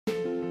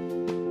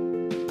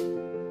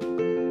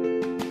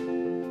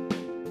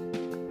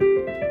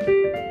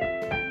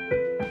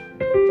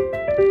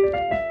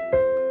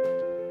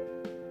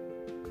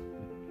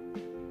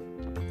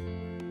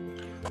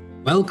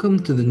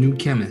Welcome to the New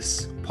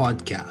Chemist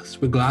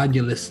podcast. We're glad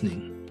you're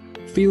listening.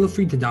 Feel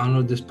free to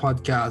download this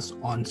podcast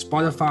on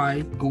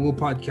Spotify, Google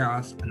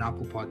Podcasts, and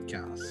Apple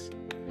Podcasts.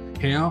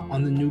 Here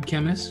on the New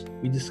Chemist,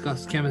 we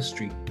discuss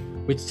chemistry,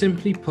 which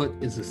simply put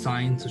is the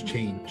science of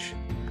change,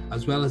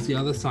 as well as the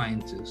other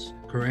sciences,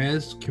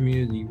 careers,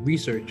 community,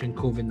 research, and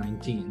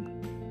COVID-19.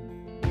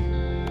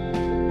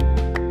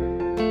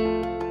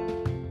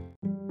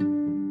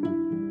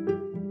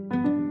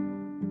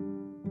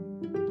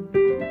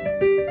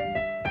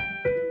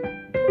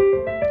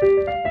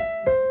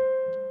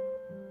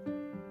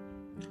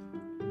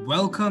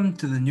 Welcome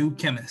to the New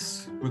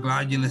Chemist. We're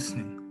glad you're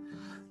listening.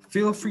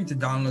 Feel free to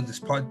download this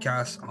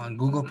podcast on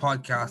Google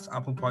Podcasts,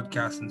 Apple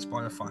Podcasts, and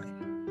Spotify.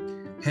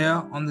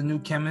 Here on the New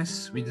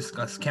Chemist, we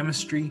discuss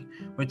chemistry,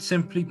 which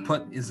simply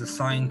put is the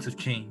science of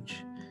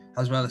change,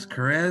 as well as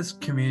careers,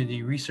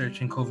 community,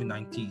 research, and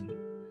COVID-19.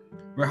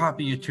 We're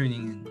happy you're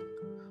tuning in.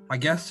 My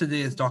guest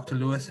today is Dr.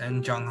 Lewis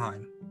N.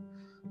 Jungheim.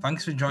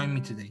 Thanks for joining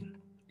me today.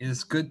 It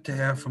is good to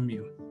hear from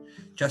you.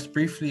 Just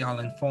briefly, I'll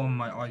inform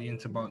my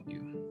audience about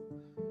you.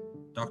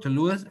 Dr.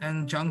 Lewis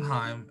N.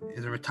 Jungheim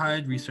is a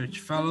retired research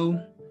fellow.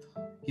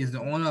 He is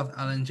the owner of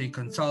L&J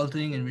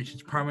Consulting, in which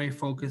its primary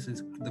focus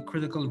is the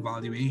critical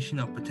evaluation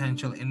of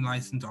potential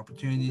in-license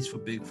opportunities for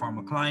big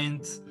pharma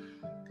clients.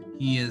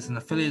 He is an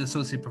affiliate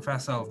associate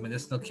professor of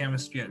medicinal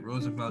chemistry at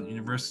Roosevelt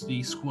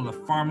University School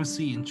of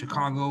Pharmacy in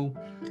Chicago,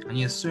 and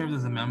he has served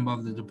as a member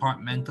of the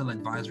Departmental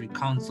Advisory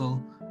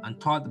Council and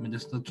taught the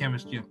medicinal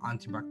chemistry of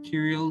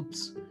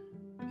antibacterials.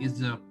 He is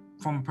the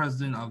former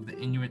president of the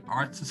Inuit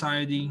Art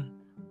Society.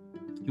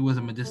 He was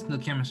a medicinal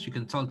chemistry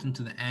consultant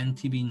to the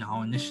NTB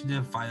Now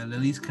initiative via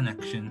Lilly's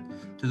connection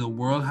to the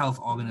World Health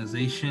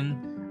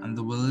Organization and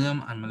the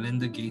William and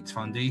Melinda Gates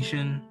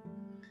Foundation.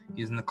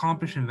 He is an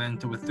accomplished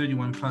inventor with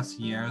 31 plus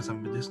years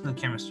of medicinal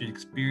chemistry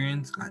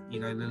experience at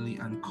Eli Lilly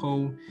and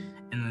Co.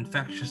 in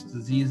infectious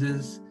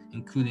diseases,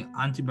 including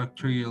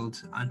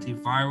antibacterials,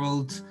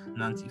 antivirals, and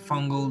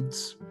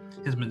antifungals.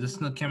 His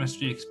medicinal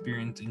chemistry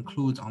experience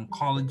includes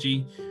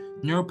oncology,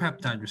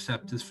 neuropeptide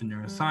receptors for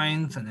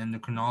neuroscience, and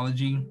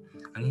endocrinology,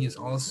 and he has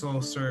also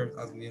served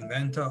as the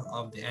inventor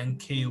of the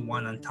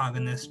NK1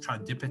 antagonist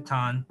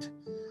tradipitant.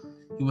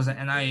 He was an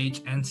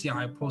NIH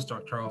NCI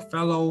postdoctoral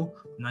fellow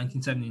from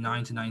 1979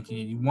 to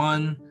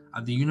 1981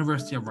 at the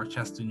University of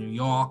Rochester, New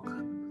York,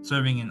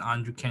 serving in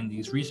Andrew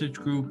Kennedy's research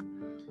group.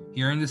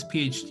 He earned his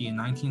PhD in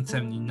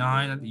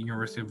 1979 at the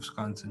University of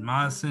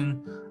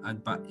Wisconsin-Madison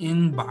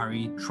in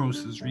Barry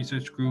Trose's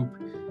research group.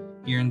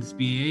 He earned his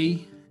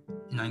BA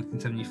in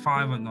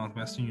 1975 at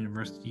Northwestern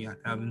University at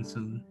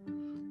Evansville,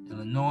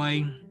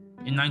 Illinois.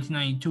 In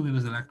 1992, he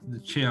was elected the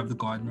chair of the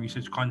Gordon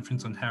Research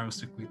Conference on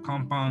Heterocyclic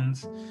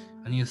Compounds,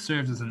 and he has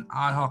served as an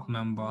ad hoc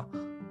member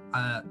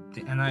at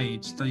the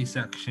NIH study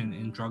section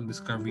in drug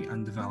discovery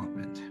and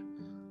development.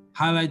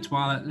 Highlights: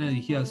 while at Lilly,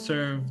 he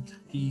served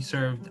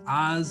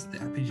as the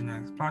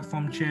epigenetics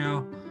platform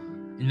chair,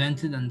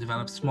 invented and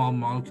developed small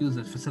molecules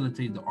that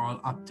facilitate the oral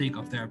uptake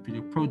of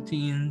therapeutic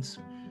proteins.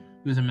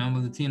 He was a member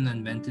of the team that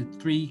invented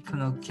three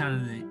clinical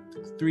candidate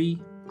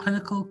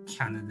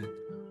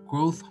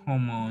growth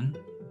hormone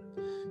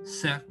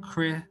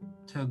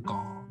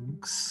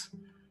secretagogues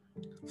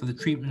for the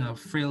treatment of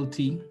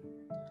frailty.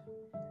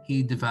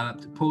 He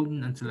developed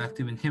potent and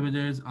selective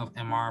inhibitors of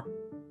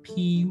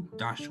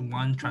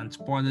MRP-1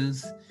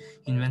 transporters.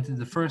 He invented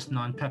the first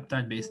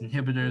non-peptide-based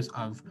inhibitors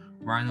of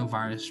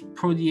rhinovirus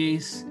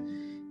protease.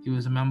 He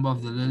was a member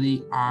of the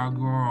Lilly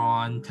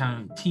Argoron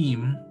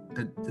team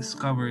that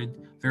discovered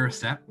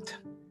Vericept,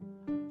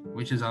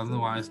 which is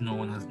otherwise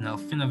known as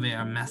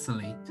nelfinavir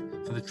mesylate,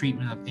 for the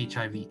treatment of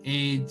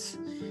HIV/AIDS.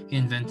 He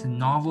invented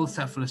novel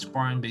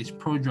cephalosporin-based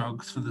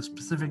prodrugs for the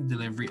specific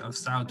delivery of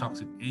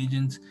cytotoxic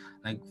agents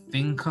like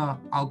vinca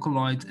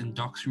alkaloids and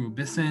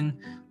doxorubicin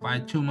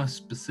via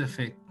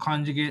tumor-specific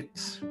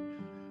conjugates.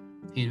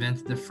 He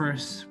invented the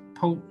first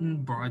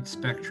potent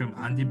broad-spectrum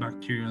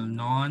antibacterial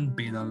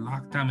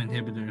non-beta-lactam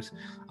inhibitors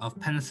of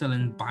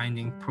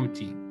penicillin-binding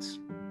proteins.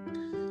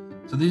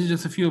 So these are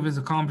just a few of his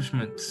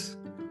accomplishments.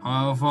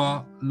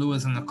 However, Lou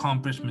is an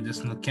accomplished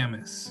medicinal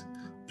chemist.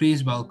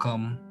 Please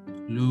welcome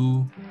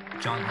Lou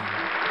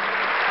Jungheim.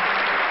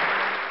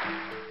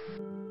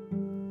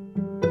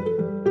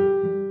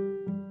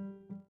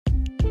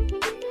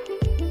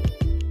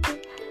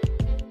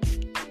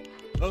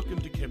 Welcome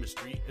to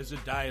Chemistry as a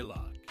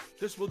Dialogue.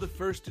 This will be the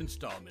first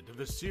installment of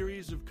a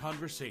series of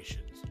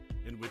conversations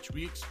in which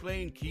we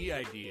explain key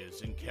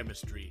ideas in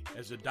chemistry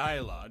as a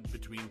dialogue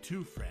between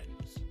two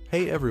friends.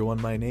 Hey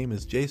everyone, my name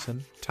is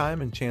Jason.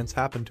 Time and chance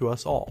happen to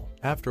us all.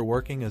 After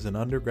working as an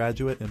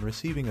undergraduate and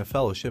receiving a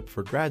fellowship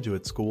for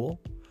graduate school,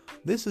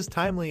 this is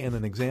timely and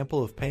an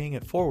example of paying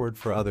it forward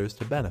for others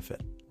to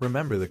benefit.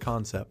 Remember the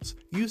concepts.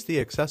 Use the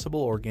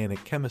accessible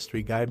organic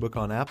chemistry guidebook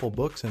on Apple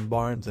Books and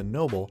Barnes &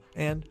 Noble,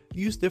 and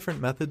use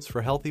different methods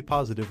for healthy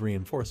positive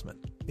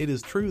reinforcement. It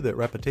is true that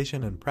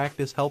repetition and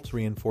practice helps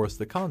reinforce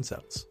the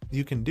concepts.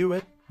 You can do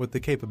it with the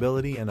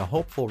capability and a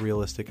hopeful,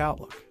 realistic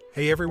outlook.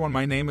 Hey everyone,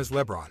 my name is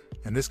Lebron.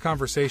 and this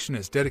conversation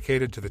is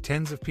dedicated to the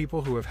tens of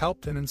people who have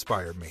helped and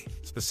inspired me,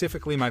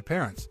 specifically my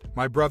parents,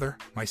 my brother,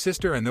 my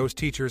sister, and those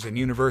teachers in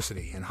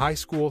university and high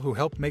school who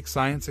helped make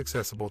science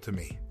accessible to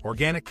me.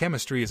 Organic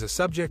chemistry is a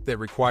subject that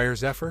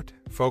requires effort,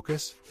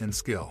 focus, and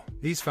skill.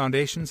 These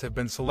foundations have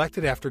been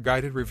selected after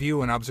guided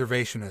review and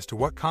observation as to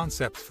what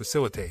concepts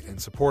facilitate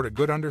and support a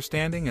good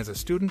understanding as a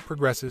student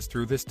progresses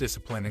through this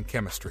discipline in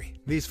chemistry.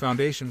 These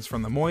foundations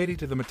from the moiety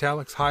to the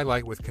metallics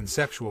highlight with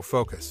conceptual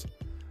focus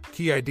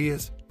key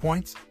ideas,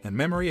 points, and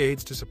memory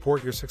aids to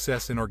support your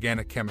success in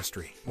organic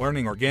chemistry.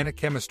 Learning organic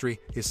chemistry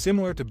is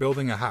similar to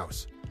building a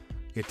house.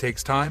 It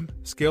takes time,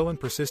 skill, and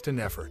persistent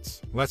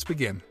efforts. Let's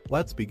begin.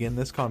 Let's begin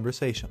this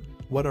conversation.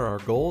 What are our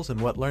goals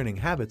and what learning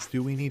habits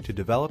do we need to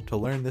develop to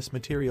learn this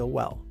material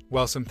well?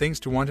 Well, some things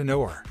to want to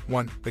know are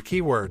 1. The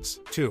key words.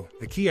 2.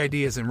 The key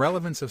ideas and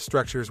relevance of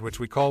structures which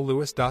we call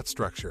Lewis dot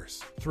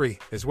structures. 3.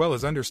 As well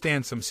as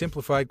understand some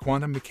simplified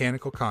quantum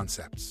mechanical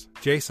concepts.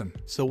 Jason.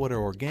 So what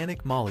are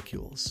organic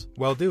molecules?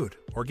 Well, dude,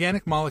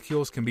 organic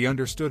molecules can be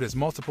understood as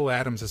multiple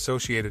atoms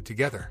associated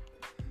together,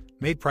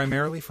 made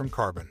primarily from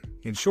carbon.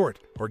 In short,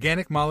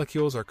 organic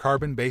molecules are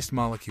carbon-based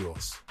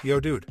molecules.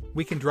 Yo dude,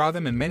 we can draw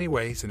them in many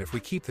ways, and if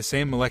we keep the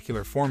same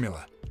molecular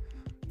formula,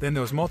 then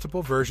those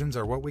multiple versions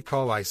are what we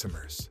call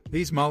isomers.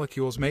 These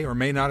molecules may or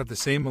may not have the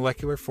same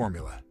molecular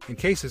formula. In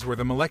cases where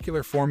the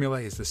molecular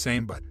formula is the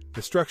same but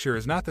the structure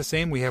is not the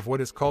same, we have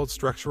what is called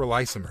structural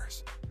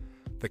isomers.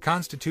 The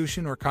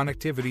constitution or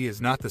connectivity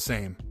is not the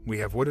same, we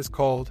have what is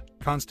called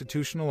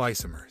constitutional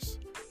isomers.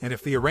 And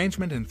if the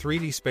arrangement in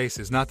 3D space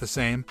is not the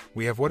same,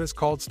 we have what is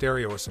called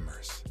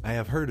stereoisomers. I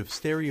have heard of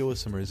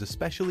stereoisomers,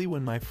 especially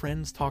when my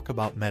friends talk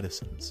about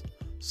medicines.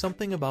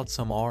 Something about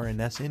some R and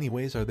S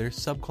anyways. Are there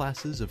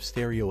subclasses of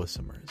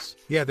stereoisomers?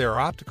 Yeah, there are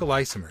optical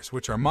isomers,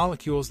 which are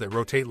molecules that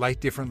rotate light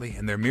differently,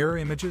 and their mirror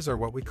images are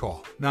what we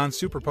call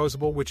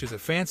non-superposable, which is a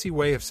fancy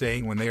way of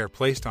saying when they are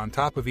placed on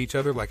top of each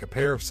other like a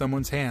pair of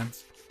someone's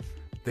hands,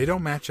 they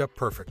don't match up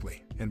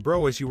perfectly. And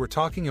bro, as you were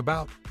talking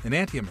about,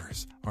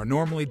 enantiomers are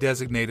normally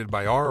designated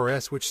by R or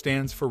S, which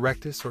stands for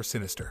rectus or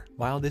sinister.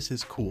 Wow, this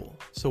is cool.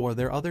 So are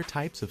there other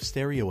types of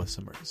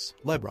stereoisomers?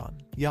 Lebron.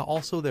 Yeah,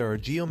 also there are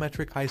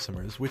geometric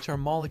isomers, which are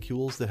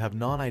molecules that have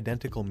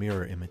non-identical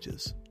mirror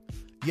images.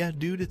 Yeah,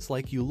 dude, it's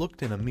like you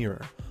looked in a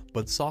mirror,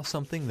 but saw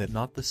something that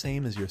not the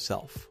same as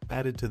yourself.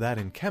 Added to that,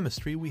 in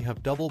chemistry we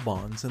have double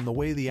bonds and the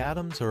way the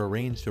atoms are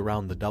arranged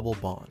around the double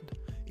bond.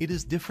 It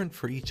is different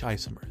for each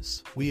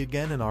isomers. We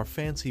again in our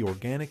fancy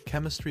organic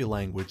chemistry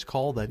language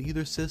call that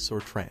either cis or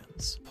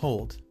trans.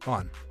 Hold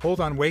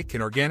on, wait, can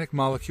organic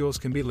molecules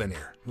can be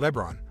linear?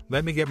 Lebron,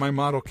 let me get my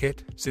model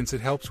kit, since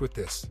it helps with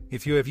this.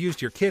 If you have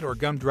used your kit or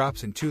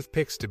gumdrops and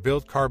toothpicks to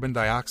build carbon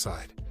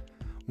dioxide,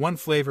 one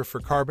flavor for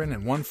carbon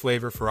and one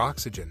flavor for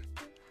oxygen,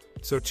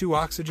 so 2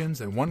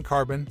 oxygens and 1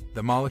 carbon,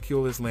 the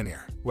molecule is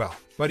linear. Well,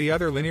 buddy,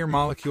 other linear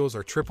molecules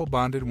are triple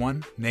bonded,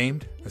 one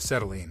named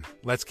acetylene.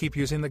 Let's keep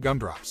using the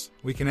gumdrops.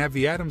 We can have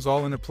the atoms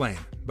all in a plane,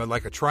 but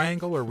like a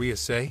triangle, or we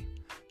say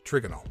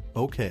trigonal.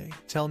 Okay,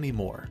 tell me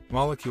more.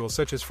 Molecules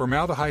such as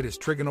formaldehyde is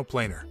trigonal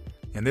planar,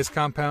 and this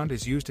compound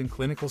is used in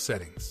clinical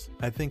settings.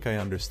 I think I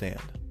understand.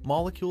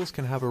 Molecules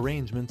can have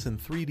arrangements in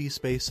 3D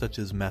space such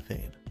as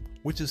methane,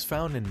 which is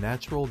found in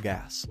natural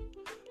gas,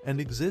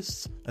 and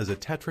exists as a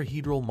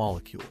tetrahedral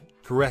molecule.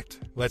 Correct.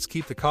 Let's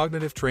keep the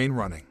cognitive train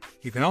running.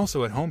 You can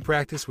also at home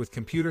practice with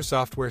computer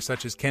software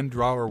such as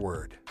ChemDraw or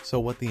Word. So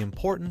what the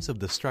importance of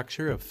the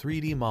structure of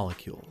 3D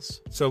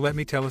molecules? So let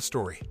me tell a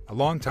story. A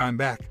long time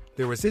back,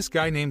 there was this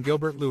guy named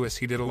Gilbert Lewis.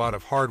 He did a lot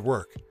of hard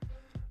work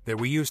that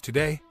we use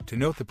today to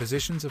note the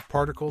positions of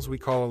particles we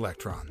call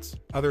electrons.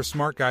 Other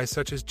smart guys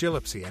such as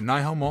Gillespie and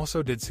Nyholm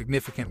also did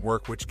significant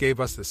work which gave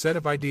us the set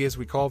of ideas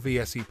we call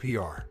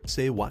VSEPR.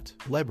 Say what?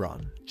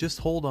 Lebron, just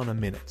hold on a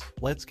minute.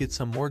 Let's get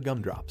some more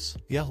gumdrops.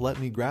 Yeah, let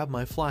me grab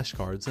my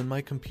flashcards and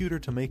my computer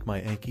to make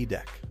my Anki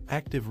deck.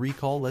 Active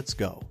recall, let's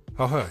go.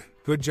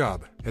 Good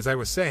job. As I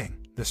was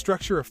saying, the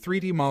structure of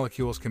 3D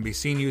molecules can be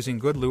seen using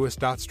good Lewis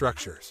dot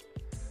structures,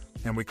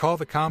 and we call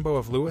the combo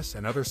of Lewis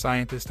and other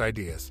scientist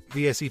ideas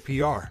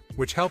VSEPR,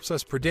 which helps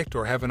us predict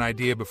or have an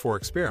idea before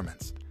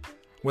experiments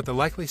what the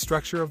likely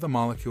structure of the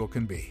molecule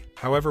can be.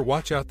 However,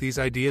 watch out, these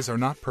ideas are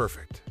not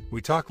perfect.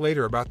 We talk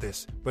later about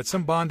this, but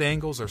some bond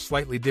angles are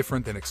slightly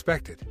different than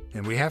expected,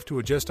 and we have to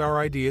adjust our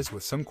ideas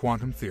with some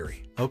quantum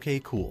theory. Okay,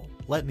 cool.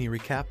 Let me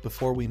recap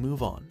before we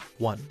move on.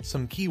 1.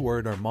 Some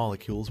keyword are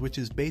molecules, which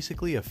is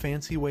basically a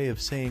fancy way of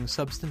saying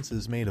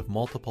substances made of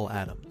multiple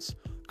atoms.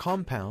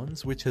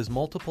 Compounds, which has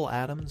multiple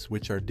atoms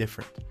which are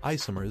different.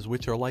 Isomers,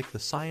 which are like the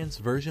science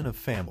version of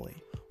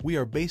family. We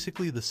are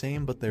basically the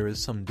same, but there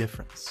is some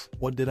difference.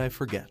 What did I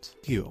forget?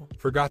 You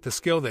forgot the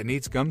skill that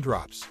needs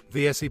gumdrops.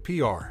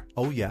 VSEPR.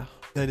 Oh yeah,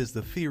 that is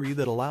the theory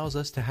that allows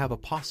us to have a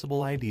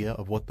possible idea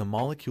of what the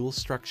molecule's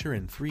structure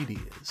in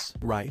 3D is,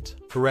 right?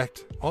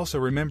 Correct. Also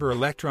remember,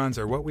 electrons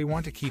are what we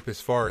want to keep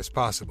as far as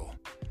possible,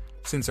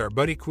 since our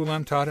buddy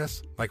Coulomb taught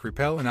us, like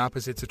repel and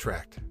opposites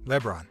attract.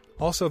 Lebron,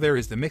 Also, there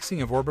is the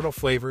mixing of orbital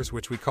flavors,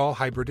 which we call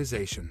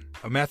hybridization,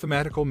 a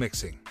mathematical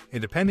mixing, and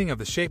depending of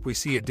the shape we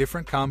see a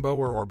different combo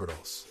or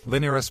orbitals.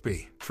 Linear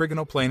sp,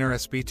 trigonal planar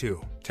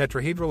sp2,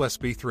 tetrahedral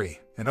sp3,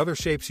 and other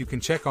shapes you can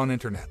check on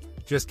internet.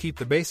 Just keep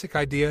the basic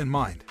idea in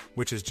mind,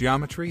 which is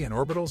geometry and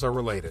orbitals are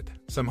related.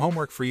 Some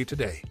homework for you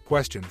today.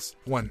 Questions.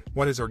 1.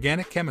 What is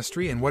organic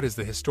chemistry and what is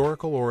the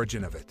historical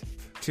origin of it?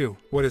 2.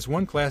 What is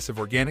one class of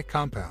organic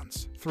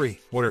compounds? 3.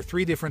 What are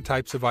 3 different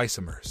types of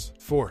isomers?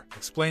 4.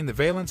 Explain the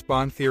valence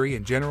bond theory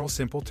in general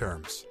simple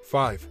terms.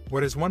 5.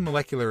 What is one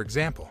molecular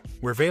example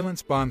where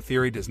valence bond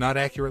theory does not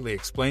accurately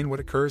explain what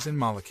occurs in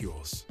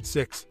molecules?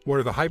 6. What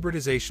are the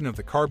hybridization of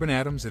the carbon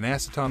atoms in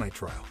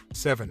acetonitrile?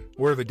 7.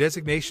 What are the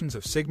designations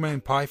of sigma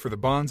and pi for the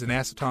bonds in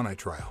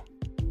acetonitrile?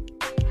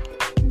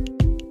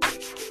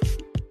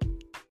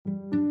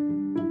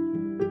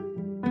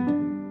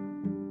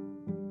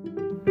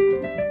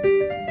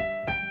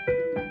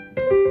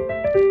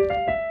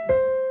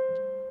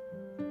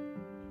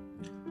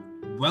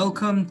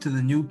 Welcome to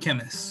the New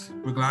Chemist.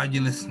 We're glad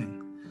you're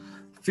listening.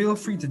 Feel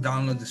free to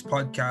download this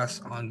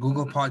podcast on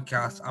Google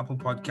Podcasts, Apple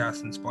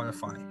Podcasts, and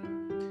Spotify.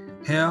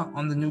 Here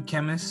on the New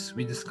Chemist,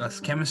 we discuss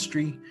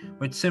chemistry,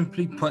 which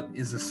simply put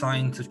is the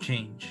science of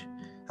change,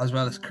 as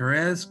well as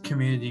careers,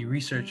 community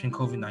research, and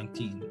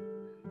COVID-19.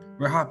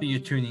 We're happy you're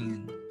tuning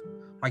in.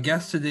 My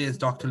guest today is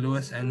Dr.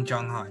 Lewis N.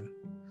 Jungheim.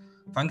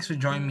 Thanks for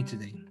joining me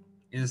today.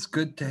 It is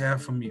good to hear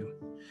from you.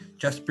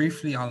 Just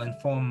briefly, I'll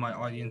inform my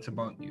audience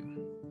about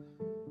you.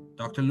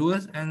 Dr.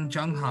 Lewis N.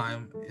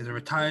 Jungheim is a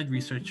retired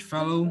research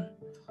fellow.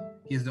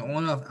 He is the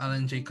owner of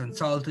L&J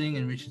Consulting,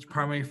 in which his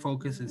primary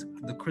focus is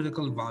the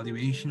critical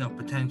evaluation of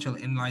potential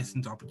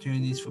in-license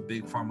opportunities for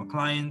big pharma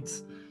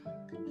clients.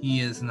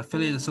 He is an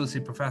affiliate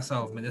associate professor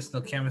of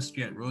medicinal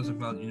chemistry at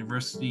Roosevelt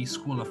University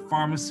School of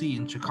Pharmacy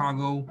in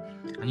Chicago,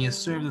 and he has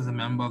served as a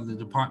member of the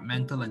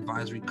Departmental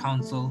Advisory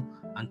Council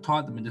and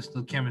taught the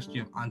medicinal chemistry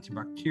of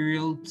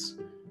antibacterials.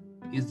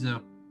 He is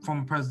the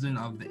former president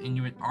of the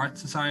Inuit Art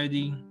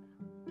Society.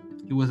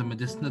 He was a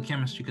medicinal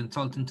chemistry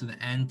consultant to the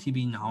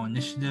NTB Now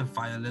initiative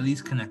via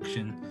Lilly's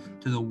connection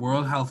to the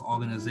World Health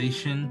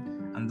Organization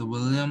and the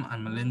William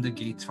and Melinda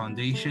Gates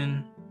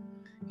Foundation.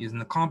 He is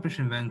an accomplished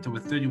inventor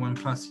with 31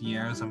 plus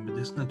years of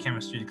medicinal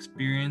chemistry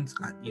experience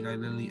at Eli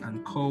Lilly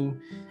and Co.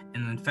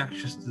 in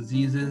infectious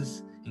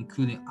diseases,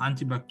 including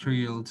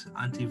antibacterials,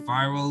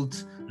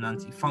 antivirals, and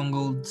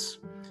antifungals.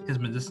 His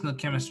medicinal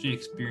chemistry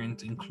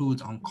experience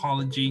includes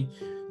oncology,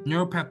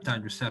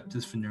 neuropeptide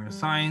receptors for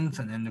neuroscience,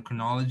 and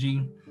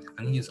endocrinology,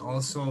 and he has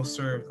also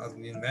served as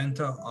the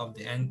inventor of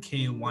the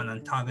NK1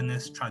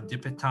 antagonist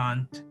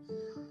tradipitant.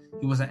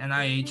 He was an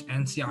NIH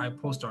NCI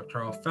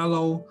postdoctoral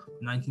fellow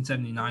from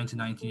 1979 to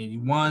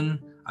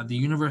 1981 at the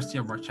University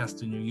of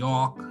Rochester, New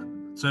York,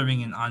 serving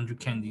in Andrew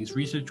Kennedy's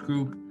research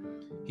group.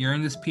 He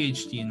earned his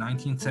PhD in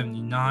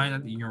 1979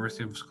 at the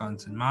University of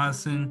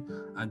Wisconsin-Madison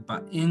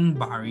in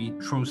Barry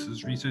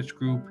Trose's research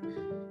group.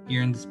 He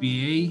earned his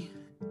BA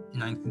in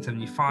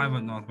 1975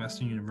 at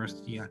Northwestern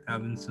University at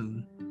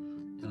Evansville,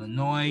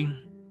 Illinois.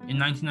 In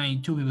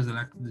 1992, he was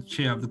elected the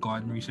chair of the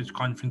Gordon Research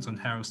Conference on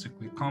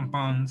Heterocyclic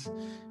Compounds,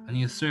 and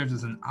he has served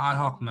as an ad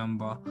hoc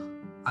member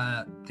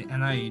at the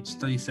NIH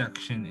study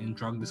section in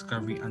drug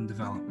discovery and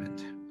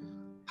development.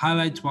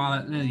 Highlights: while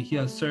at Lilly, he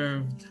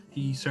served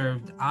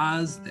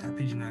as the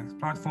epigenetics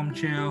platform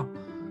chair,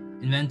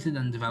 invented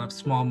and developed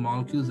small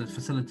molecules that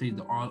facilitate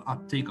the oral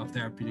uptake of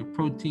therapeutic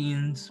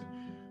proteins.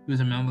 He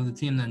was a member of the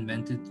team that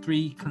invented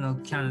three clinical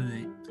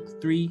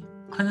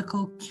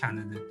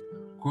candidate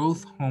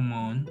growth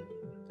hormone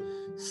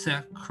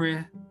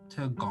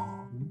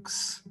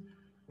secretagogues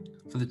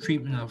for the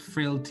treatment of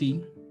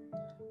frailty.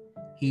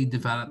 He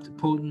developed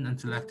potent and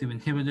selective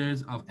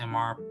inhibitors of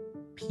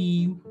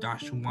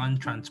MRP-1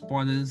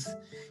 transporters.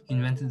 He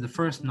invented the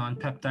first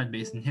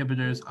non-peptide-based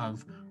inhibitors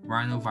of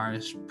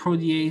rhinovirus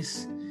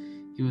protease.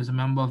 He was a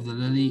member of the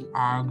Lilly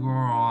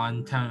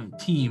Argoron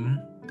team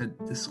that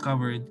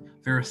discovered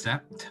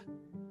Vericept,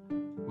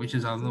 which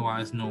is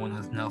otherwise known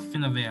as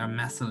nelfinavir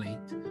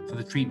mesylate, for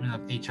the treatment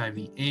of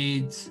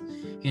HIV/AIDS.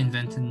 He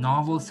invented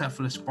novel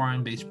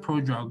cephalosporin-based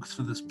prodrugs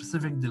for the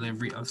specific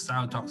delivery of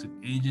cytotoxic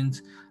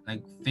agents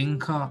like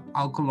vinca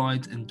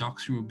alkaloids and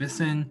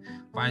doxorubicin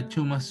via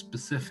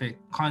tumor-specific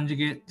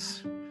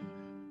conjugates.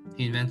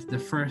 He invented the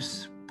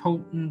first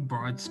potent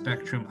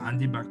broad-spectrum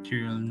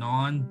antibacterial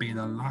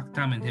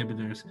non-beta-lactam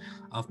inhibitors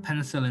of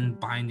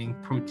penicillin-binding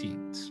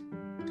proteins.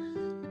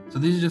 So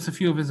these are just a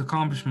few of his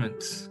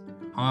accomplishments.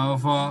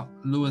 However,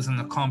 Lou is an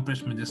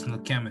accomplished medicinal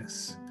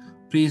chemist.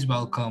 Please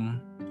welcome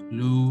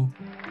Lou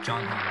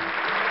Jungheim.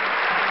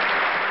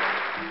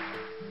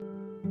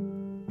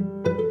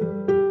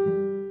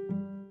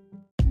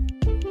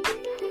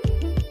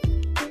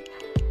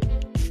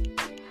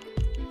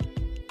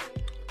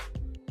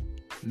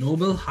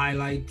 Nobel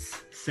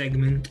Highlights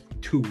Segment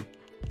 2.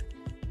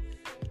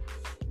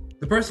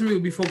 The person we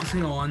will be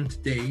focusing on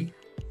today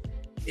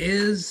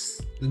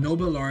is the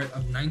Nobel laureate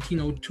of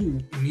 1902,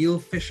 Emil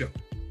Fischer.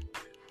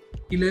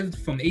 He lived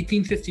from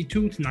 1852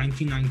 to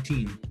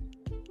 1919.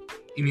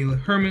 Emil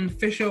Hermann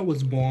Fischer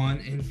was born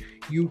in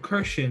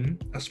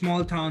Eukirchen, a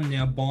small town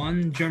near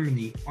Bonn,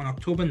 Germany, on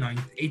October 9,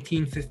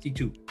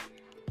 1852.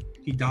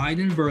 He died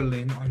in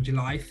Berlin on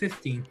July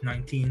 15,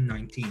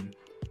 1919.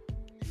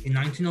 In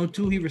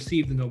 1902, he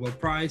received the Nobel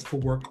Prize for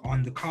work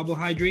on the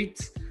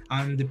carbohydrates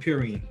and the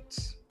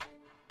purines.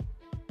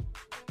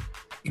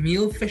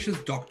 Emil Fischer's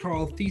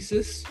doctoral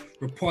thesis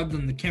reported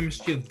on the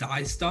chemistry of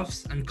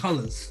dyestuffs and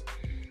colors.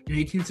 In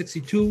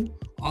 1862,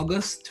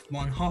 August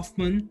von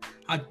Hofmann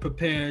had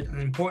prepared an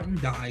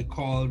important dye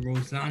called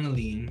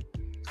rosaniline.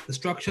 The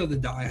structure of the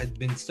dye had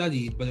been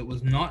studied, but it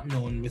was not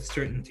known with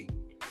certainty.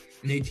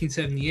 In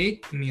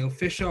 1878, Emil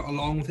Fischer,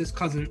 along with his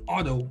cousin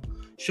Otto,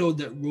 showed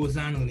that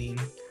rosaniline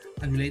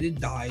and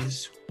related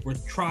dyes were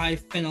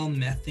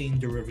triphenylmethane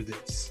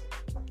derivatives.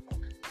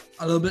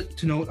 A little bit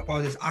to note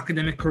about his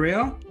academic career.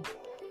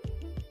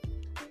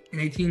 In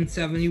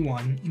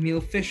 1871,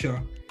 Emil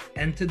Fischer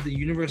entered the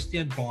University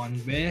at Bonn,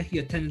 where he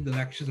attended the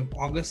lectures of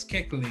August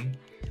Keckerling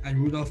and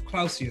Rudolf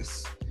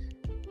Clausius.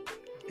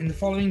 In the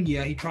following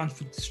year, he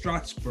transferred to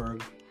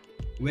Strasbourg,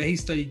 where he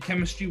studied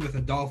chemistry with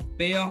Adolf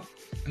Bayer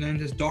and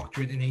earned his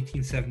doctorate in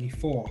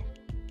 1874.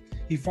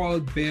 He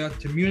followed Bayer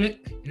to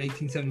Munich in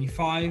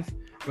 1875,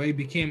 where he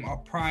became a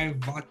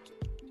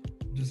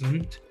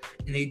Privatdozent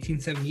in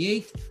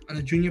 1878 and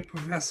a junior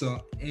professor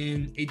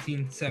in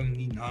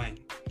 1879.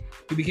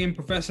 He became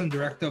professor and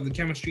director of the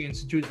Chemistry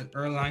Institute at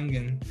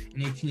Erlangen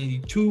in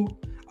 1882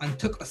 and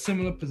took a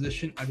similar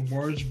position at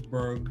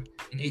Wurzburg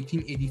in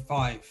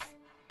 1885.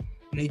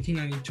 In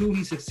 1892,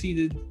 he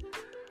succeeded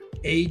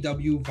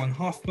A.W. von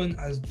Hofmann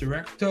as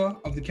director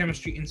of the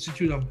Chemistry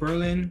Institute of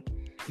Berlin.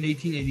 In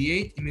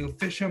 1888, Emil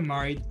Fischer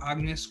married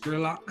Agnes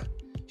Gerlach.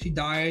 She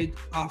died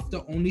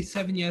after only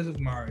 7 years of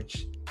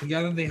marriage.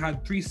 Together, they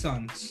had 3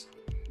 sons.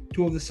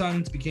 2 of the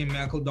sons became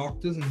medical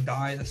doctors and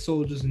died as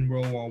soldiers in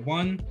World War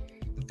I.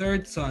 The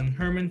third son,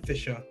 Hermann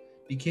Fischer,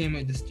 became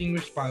a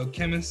distinguished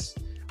biochemist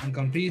and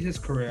completed his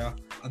career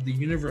at the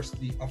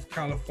University of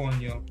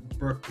California,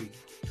 Berkeley,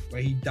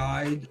 where he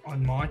died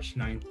on March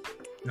 9,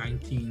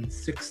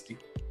 1960.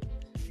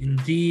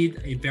 Indeed,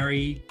 a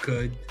very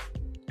good,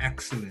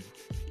 excellent,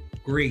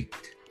 great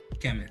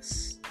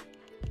chemist.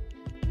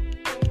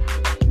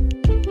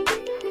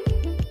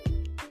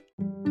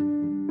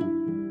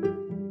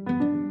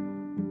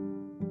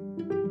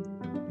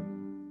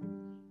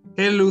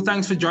 Hey Lou,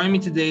 thanks for joining me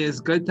today.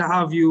 It's good to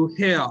have you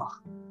here.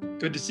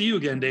 Good to see you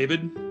again,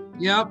 David.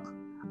 Yep.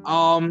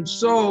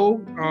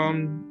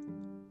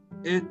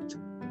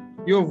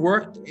 You have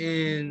worked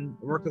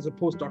as a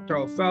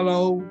postdoctoral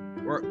fellow,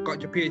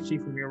 got your PhD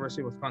from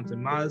University of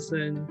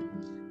Wisconsin-Madison.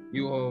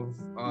 You have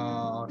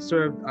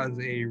served as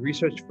a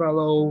research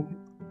fellow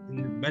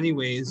in many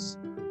ways.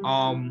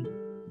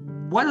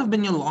 What have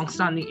been your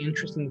long-standing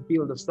interest in the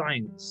field of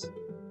science?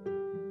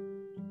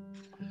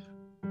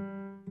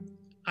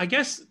 I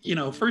guess,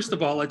 first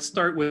of all, let's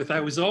start with,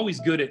 I was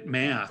always good at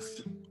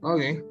math.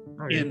 Okay.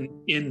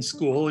 In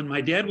school, and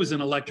my dad was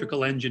an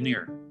electrical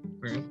engineer.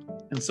 Okay.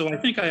 And so I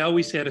think I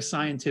always had a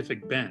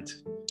scientific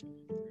bent.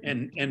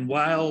 And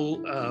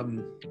while,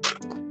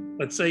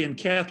 let's say in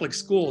Catholic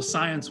school,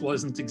 science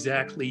wasn't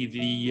exactly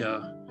the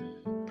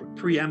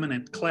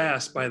preeminent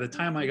class, by the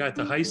time I got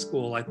to high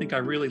school, I think I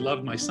really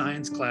loved my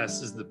science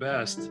classes the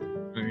best.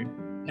 Okay.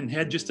 And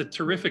had just a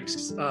terrific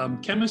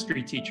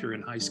chemistry teacher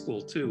in high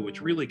school too,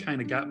 which really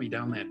kind of got me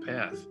down that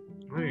path.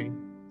 Right.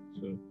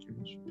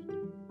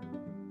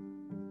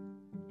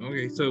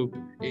 So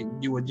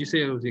would you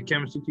say it was your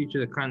chemistry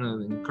teacher that kind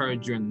of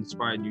encouraged you and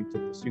inspired you to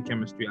pursue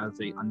chemistry as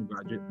an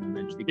undergraduate and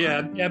eventually?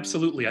 Yeah,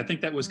 absolutely. I think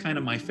that was kind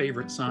of my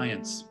favorite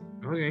science.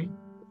 Okay,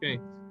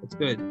 that's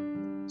good.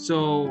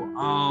 So,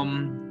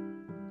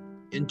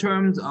 in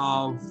terms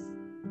of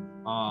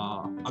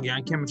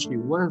organic chemistry,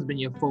 what has been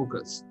your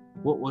focus?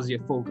 What was your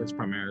focus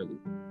primarily?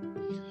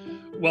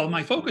 Well,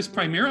 my focus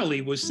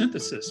primarily was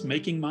synthesis,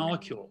 making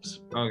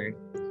molecules. Okay.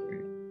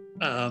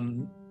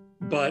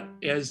 But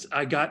as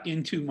I got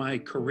into my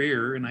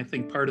career, and I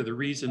think part of the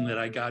reason that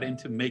I got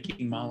into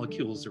making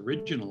molecules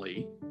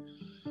originally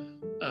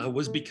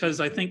was because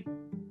I think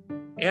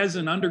as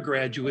an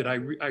undergraduate, I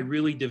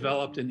really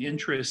developed an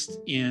interest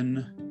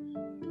in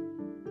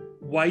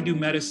why do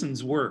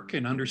medicines work,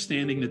 and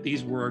understanding that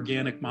these were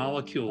organic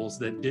molecules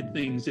that did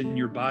things in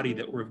your body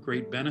that were of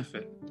great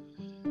benefit.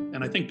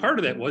 And I think part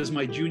of that was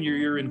my junior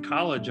year in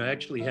college, I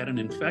actually had an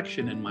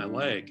infection in my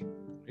leg.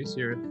 Are you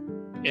serious?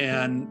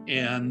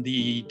 And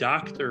the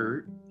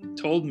doctor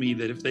told me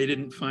that if they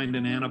didn't find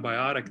an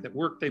antibiotic that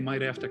worked, they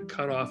might have to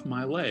cut off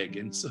my leg.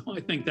 And so I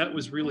think that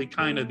was really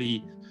kind of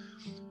the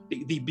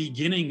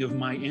beginning of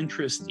my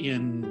interest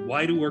in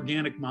why do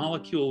organic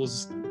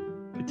molecules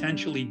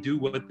potentially do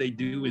what they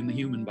do in the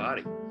human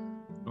body.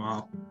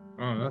 Wow.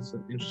 Oh, that's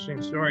an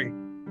interesting story.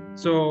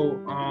 So,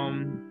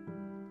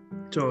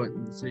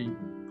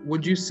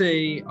 would you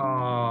say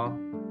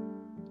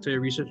your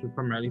research was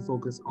primarily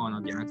focused on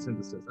organic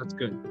synthesis? That's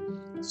good.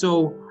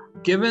 So,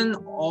 given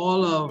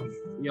all of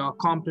your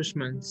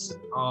accomplishments,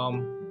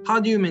 how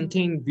do you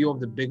maintain view of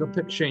the bigger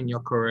picture in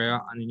your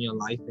career and in your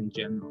life in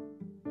general?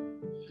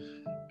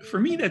 For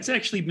me, that's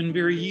actually been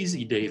very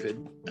easy,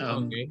 David.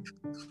 Okay.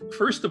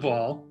 First of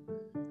all,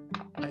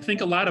 I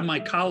think a lot of my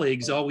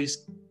colleagues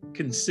always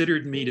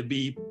considered me to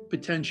be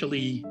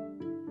potentially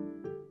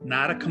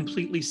not a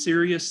completely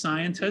serious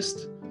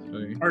scientist.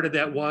 Okay. Part of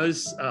that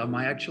was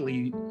I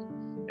actually,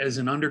 as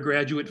an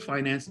undergraduate,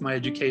 financed my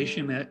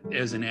education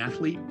as an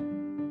athlete,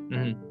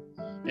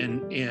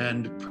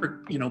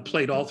 and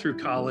played all through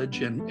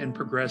college and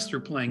progressed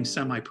through playing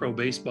semi-pro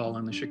baseball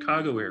in the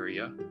Chicago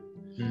area.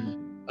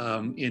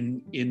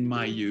 In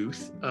my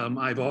youth,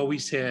 I've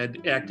always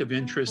had active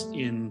interest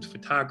in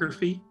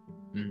photography,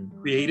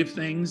 creative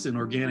things, and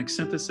organic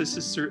synthesis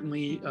is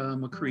certainly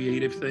a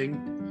creative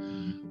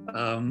thing.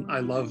 I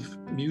love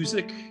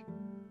music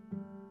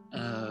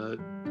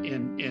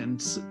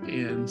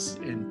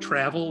and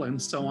travel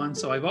and so on.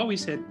 So I've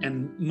always had,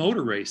 and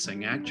motor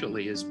racing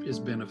actually has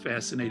been a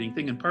fascinating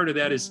thing. And part of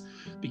that is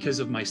because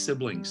of my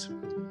siblings.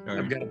 Okay.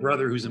 I've got a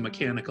brother who's a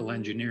mechanical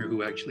engineer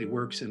who actually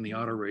works in the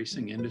auto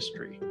racing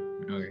industry.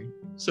 Okay.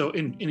 So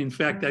in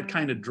fact, that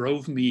kind of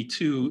drove me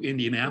to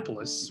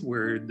Indianapolis,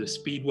 where the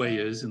Speedway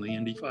is and the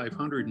Indy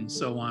 500 and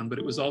so on. But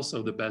it was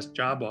also the best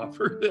job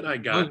offer that I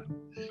got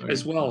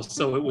as well.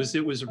 So it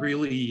was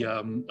really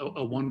a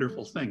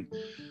wonderful thing.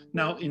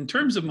 Now, in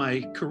terms of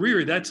my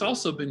career, that's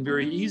also been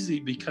very easy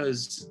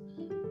because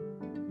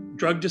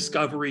drug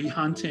discovery,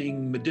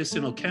 hunting,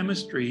 medicinal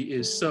chemistry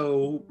is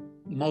so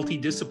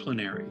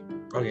multidisciplinary.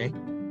 Okay.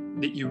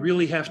 That you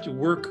really have to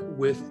work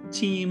with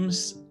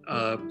teams,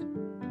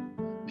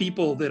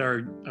 people that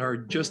are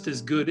just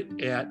as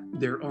good at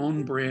their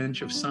own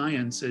branch of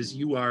science as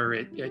you are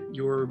at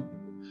your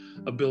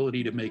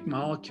ability to make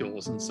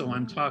molecules. And so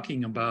I'm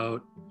talking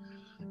about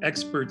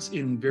experts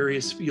in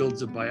various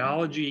fields of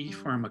biology,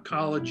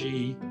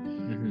 pharmacology,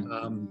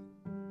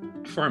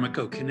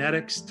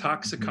 pharmacokinetics,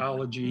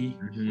 toxicology,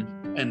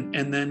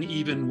 and then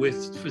even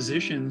with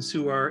physicians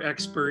who are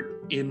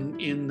expert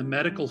in the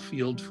medical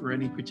field for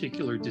any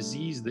particular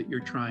disease that you're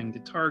trying to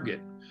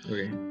target.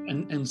 Okay.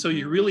 And so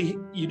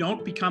you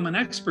don't become an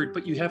expert,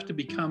 but you have to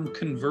become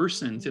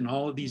conversant in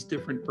all of these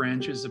different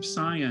branches of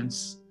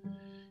science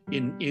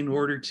in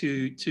order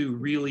to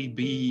really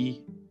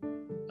be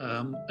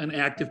an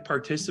active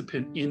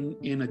participant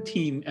in a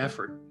team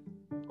effort.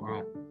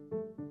 Wow.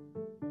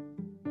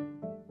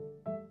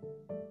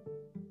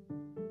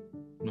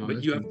 No,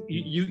 but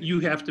you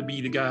have to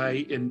be the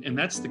guy, and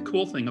that's the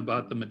cool thing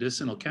about the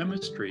medicinal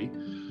chemistry.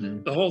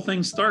 The whole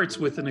thing starts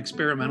with an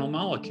experimental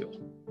molecule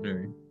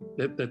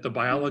that the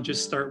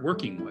biologists start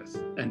working with,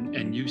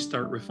 and you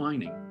start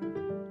refining.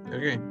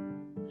 Okay.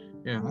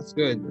 Yeah, that's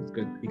good. That's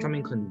good.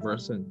 Becoming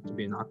conversant to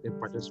be an active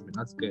participant.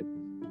 That's good.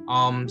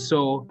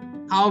 So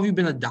how have you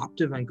been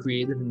adaptive and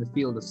creative in the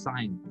field of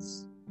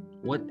science?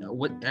 What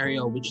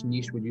area, which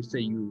niche would you say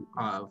you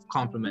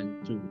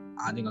complement to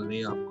adding a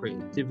layer of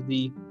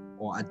creativity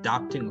or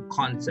adapting a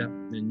concept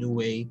in a new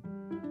way?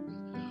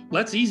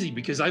 Well, that's easy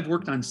because I've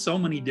worked on so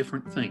many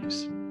different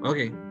things.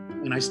 Okay.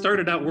 And I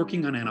started out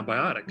working on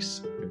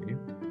antibiotics. Okay.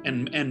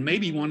 And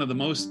maybe one of the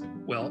most,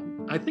 well,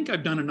 I think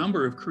I've done a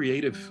number of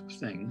creative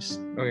things.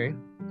 Okay.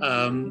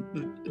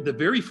 The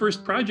very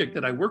first project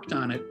that I worked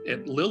on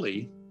at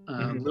Lilly,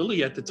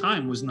 Lilly at the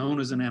time was known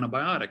as an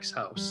antibiotics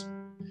house.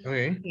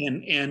 Okay.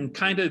 And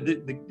kind of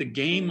the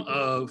game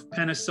of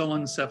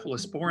penicillin,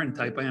 cephalosporin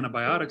type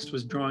antibiotics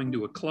was drawing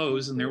to a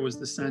close, and there was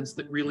the sense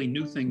that really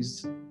new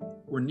things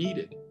were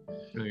needed.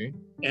 Okay.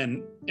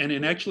 And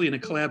actually in a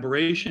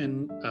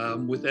collaboration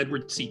with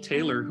Edward C.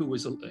 Taylor, who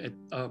was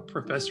a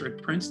professor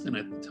at Princeton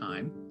at the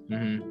time,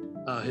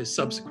 has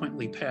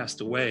subsequently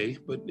passed away,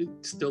 but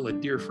it's still a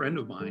dear friend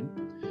of mine.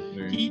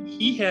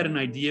 He had an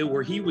idea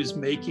where he was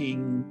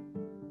making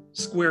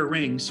square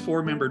rings,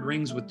 4-membered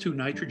rings with 2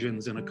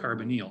 nitrogens and a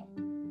carbonyl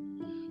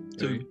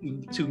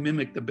to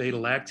mimic the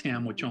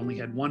beta-lactam, which only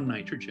had 1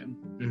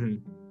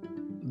 nitrogen.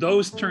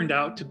 Those turned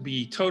out to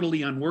be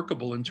totally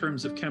unworkable in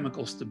terms of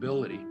chemical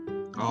stability.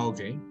 Oh,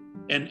 okay.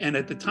 And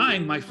at the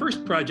time, my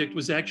first project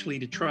was actually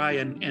to try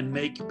and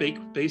make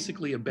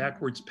basically a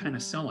backwards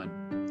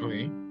penicillin.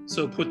 Okay.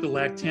 So put the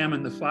lactam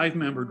in the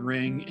 5-membered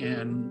ring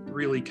and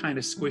really kind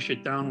of squish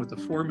it down with a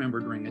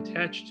 4-membered ring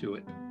attached to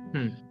it.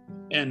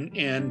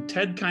 And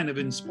Ted kind of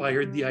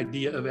inspired the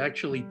idea of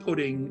actually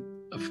putting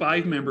a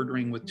 5-membered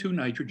ring with 2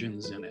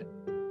 nitrogens in it.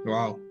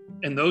 Wow.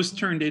 And those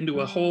turned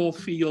into a whole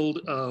field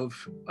of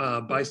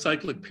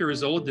bicyclic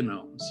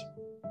pyrazolidinones.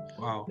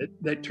 Wow.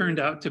 That turned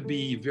out to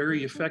be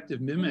very effective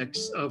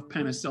mimics of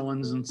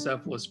penicillins and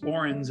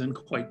cephalosporins and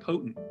quite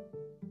potent.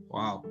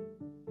 Wow.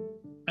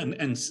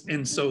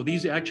 And so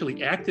these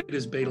actually acted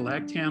as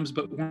beta-lactams,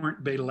 but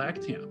weren't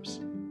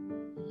beta-lactams.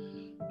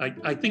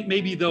 I think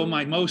maybe though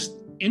my most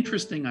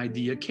interesting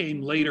idea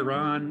came later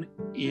on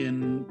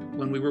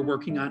when we were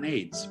working on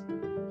AIDS.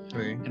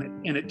 Okay.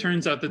 And it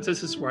turns out that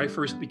this is where I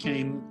first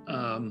became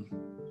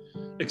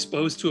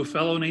exposed to a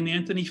fellow named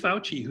Anthony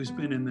Fauci, who's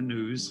been in the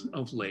news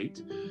of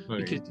late,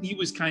 Right. because he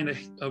was kind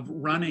of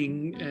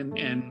running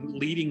and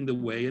leading the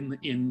way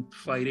in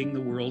fighting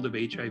the world of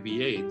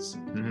HIV/AIDS.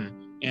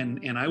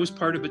 And I was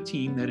part of a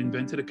team that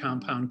invented a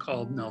compound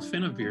called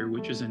nelfinavir,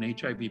 which is an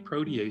HIV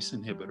protease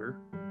inhibitor.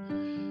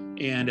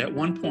 And at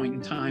one point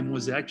in time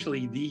was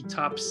actually the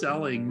top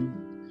selling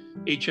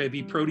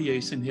HIV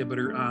protease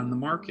inhibitor on the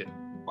market.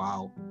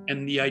 Wow.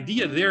 And the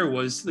idea there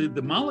was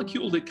the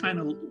molecule that kind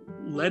of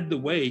led the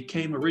way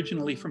came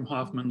originally from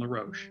Hoffmann La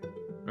Roche.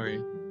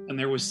 Right. And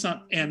there was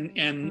some,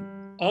 and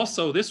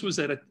also this was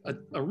at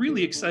a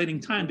really exciting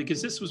time,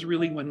 because this was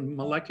really when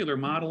molecular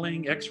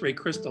modeling, X-ray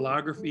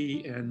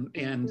crystallography,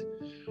 and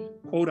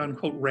quote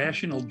unquote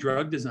rational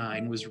drug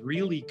design was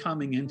really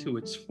coming into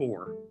its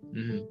fore.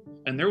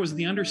 And there was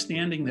the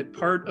understanding that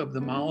part of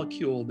the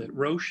molecule that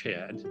Roche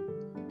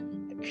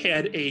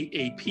had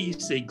a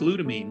piece, a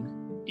glutamine,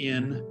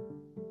 in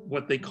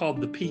what they called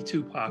the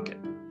P2 pocket.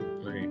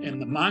 Right. And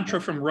the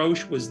mantra from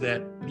Roche was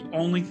that the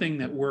only thing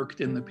that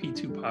worked in the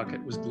P2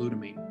 pocket was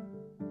glutamine.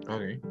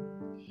 Okay.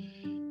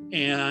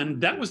 And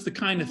that was the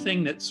kind of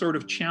thing that sort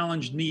of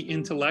challenged me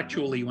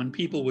intellectually when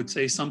people would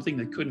say something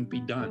that couldn't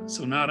be done.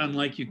 So not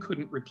unlike you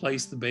couldn't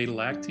replace the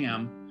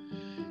beta-lactam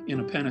in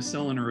a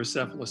penicillin or a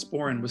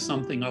cephalosporin with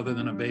something other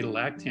than a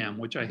beta-lactam,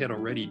 which I had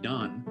already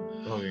done.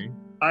 Okay.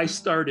 I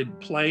started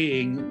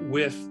playing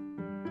with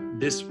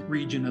this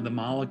region of the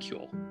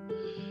molecule.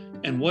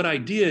 And what I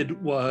did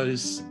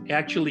was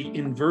actually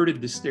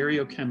inverted the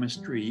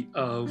stereochemistry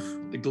of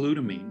the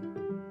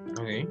glutamine.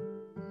 Okay.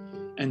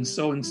 And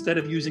so instead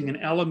of using an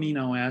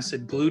L-amino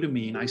acid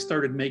glutamine, I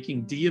started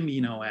making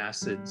D-amino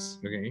acids,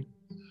 Okay.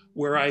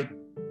 where I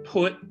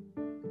put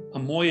a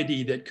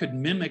moiety that could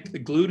mimic the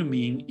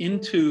glutamine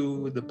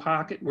into the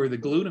pocket where the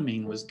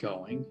glutamine was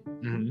going,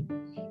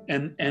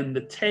 and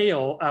the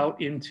tail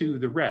out into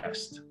the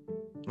rest.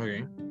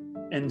 Okay.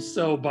 And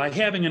so by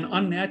having an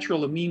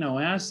unnatural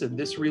amino acid,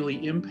 this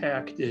really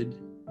impacted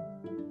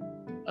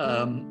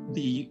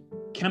the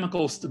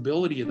chemical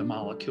stability of the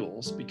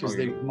molecules, because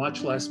they were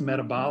much less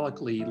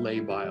metabolically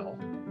labile.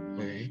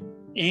 Okay.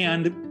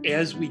 And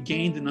as we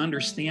gained an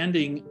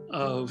understanding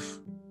of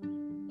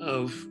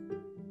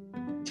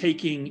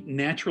taking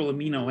natural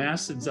amino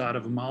acids out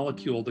of a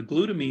molecule, the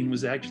glutamine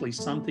was actually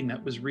something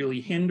that was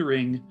really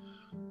hindering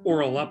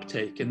oral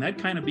uptake. And that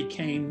kind of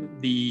became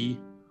the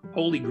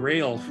holy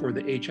grail for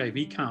the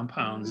HIV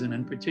compounds, and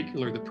in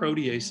particular the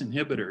protease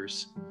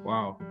inhibitors.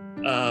 Wow.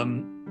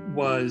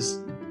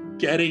 Was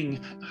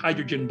getting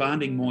hydrogen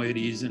bonding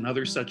moieties and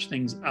other such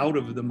things out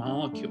of the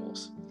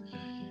molecules.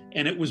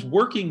 And it was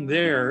working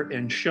there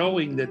and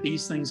showing that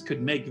these things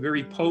could make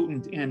very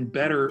potent and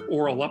better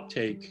oral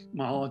uptake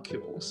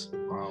molecules.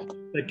 Wow.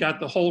 That got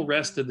the whole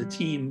rest of the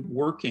team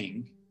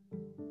working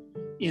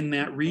in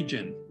that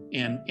region.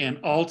 And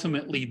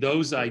ultimately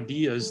those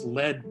ideas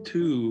led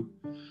to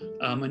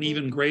an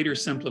even greater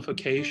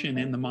simplification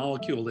in the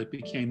molecule that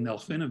became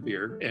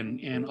nelfinavir,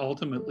 and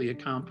ultimately a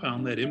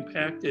compound that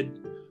impacted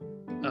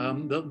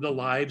the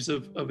lives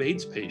of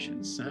AIDS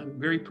patients. I'm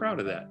very proud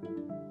of that.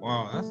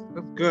 Wow, that's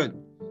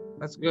good.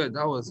 That's good.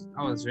 That was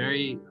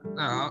very.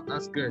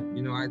 That's good.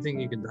 You know, I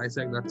think you can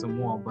dissect that some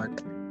more,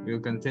 but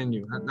we'll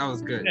continue. That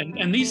was good.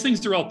 And these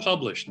things are all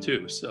published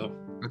too. So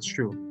that's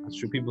true. That's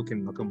true. People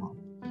can look them up.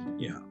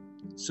 Yeah.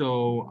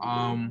 So,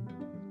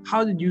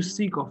 how did you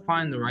seek or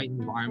find the right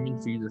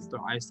environment for you to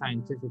thrive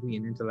scientifically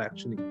and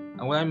intellectually?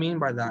 And what I mean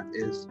by that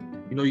is,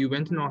 you know, you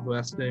went to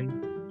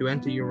Northwestern, you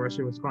went to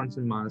University of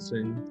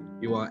Wisconsin-Madison,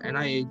 you are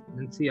NIH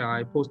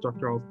NCI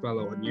postdoctoral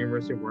fellow at the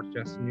University of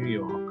Rochester, New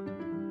York.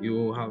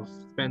 You have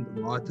spent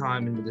a lot of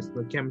time in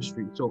medicinal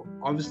chemistry. So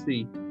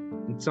obviously,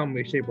 in some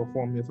way, shape, or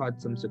form, you've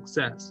had some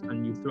success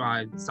and you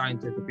thrived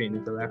scientifically and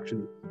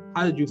intellectually.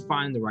 How did you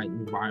find the right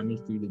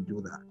environment for you to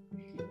do that?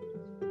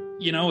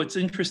 You know, it's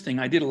interesting.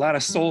 I did a lot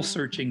of soul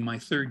searching my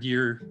third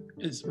year,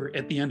 or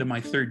at the end of my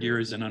third year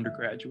as an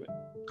undergraduate.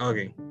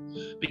 Okay.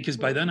 Because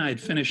by then I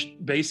had finished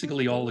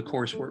basically all the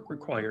coursework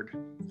required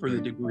for the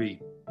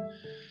degree.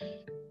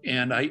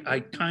 And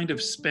I kind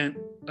of spent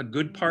a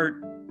good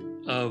part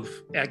of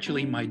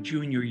actually my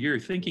junior year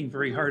thinking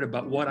very hard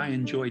about what I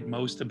enjoyed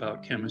most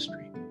about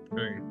chemistry.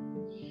 Right.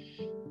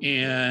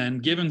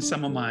 And given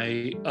some of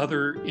my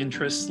other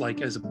interests,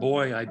 like as a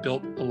boy, I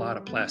built a lot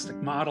of plastic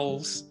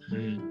models,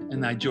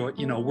 and I enjoyed,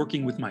 you know,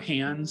 working with my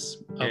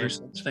hands, other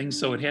such things.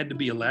 So it had to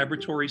be a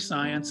laboratory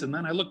science. And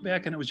then I look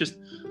back and it was just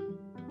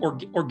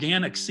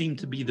organic seemed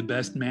to be the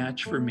best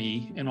match for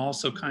me, and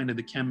also kind of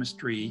the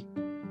chemistry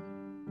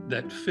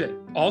that fit.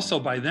 Also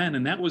by then,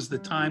 and that was the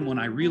time when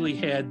I really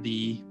had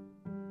the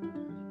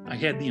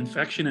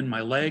infection in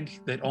my leg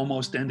that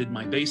almost ended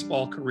my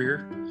baseball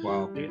career.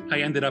 Wow.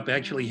 I ended up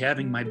actually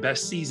having my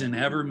best season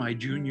ever my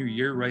junior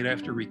year right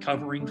after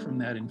recovering from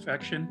that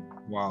infection.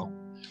 Wow.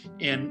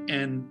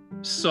 And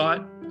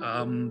sought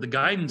the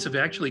guidance of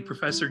actually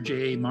Professor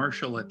J.A.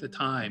 Marshall at the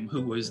time,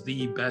 who was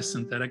the best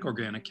synthetic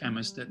organic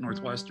chemist at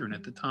Northwestern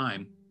at the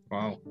time.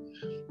 Wow.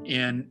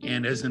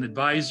 And as an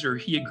advisor,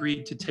 he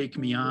agreed to take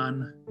me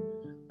on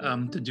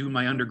to do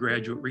my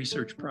undergraduate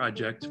research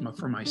project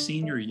for my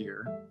senior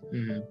year.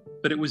 Mm-hmm.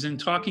 But it was in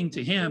talking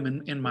to him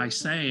and my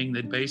saying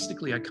that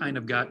basically I kind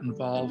of got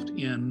involved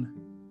in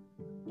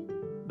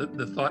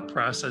the thought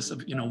process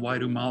of, why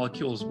do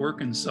molecules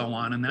work and so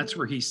on. And that's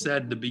where he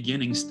said the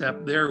beginning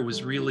step there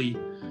was really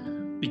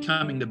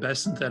becoming the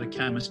best synthetic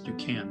chemist you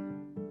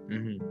can.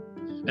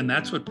 Mm-hmm. And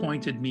that's what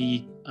pointed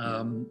me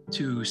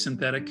to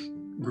synthetic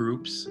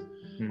groups.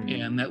 Mm-hmm.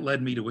 And that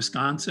led me to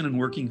Wisconsin and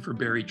working for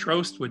Barry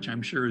Trost, which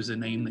I'm sure is a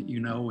name that you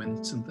know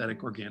in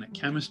synthetic organic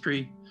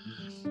chemistry.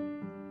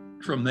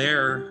 From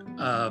there,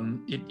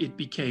 it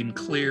became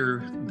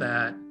clear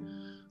that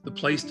the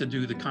place to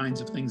do the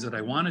kinds of things that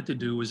I wanted to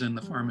do was in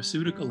the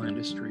pharmaceutical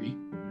industry.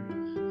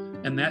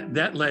 And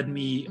that led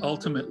me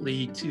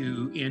ultimately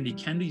to Andy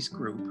Kendy's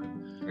group.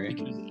 Right.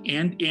 Because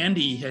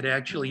Andy had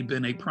actually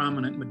been a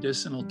prominent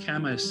medicinal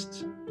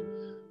chemist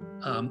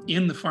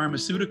in the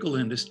pharmaceutical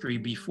industry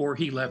before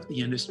he left the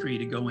industry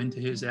to go into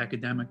his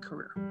academic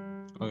career.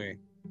 Okay.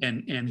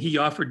 And he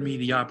offered me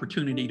the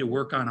opportunity to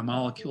work on a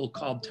molecule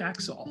called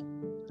Taxol.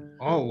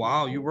 Oh,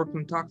 wow. You worked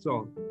on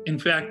Taxol. In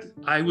fact,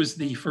 I was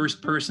the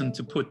first person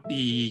to put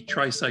the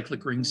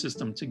tricyclic ring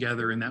system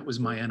together, and that was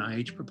my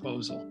NIH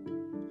proposal.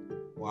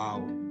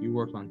 Wow. You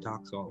worked on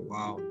Taxol.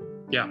 Wow.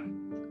 Yeah.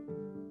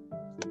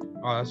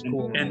 Oh, that's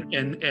cool.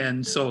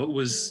 And so it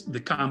was the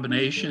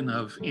combination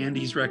of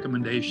Andy's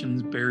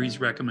recommendations, Barry's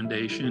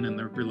recommendation, and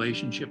the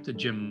relationship to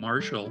Jim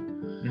Marshall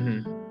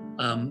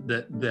Mm-hmm.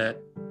 that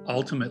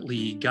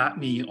ultimately got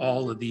me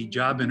all of the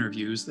job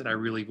interviews that I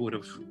really would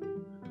have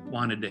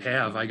wanted to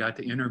have. I got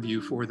to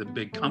interview for the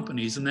big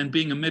companies, and then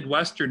being a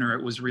Midwesterner,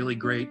 it was really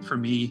great for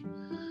me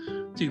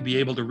to be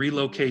able to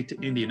relocate to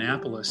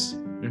Indianapolis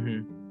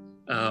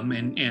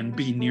and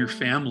be near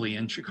family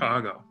in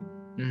Chicago.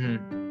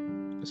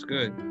 Mm-hmm. That's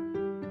good.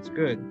 That's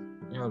good.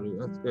 Yeah,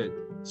 that's good.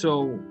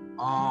 So,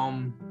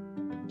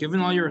 given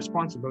all your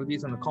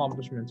responsibilities and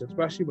accomplishments,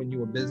 especially when you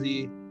were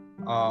busy,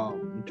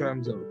 in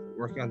terms of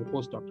working as a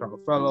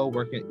postdoctoral fellow,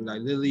 working at Eli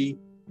Lilly,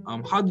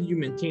 how did you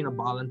maintain a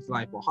balanced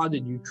life, or how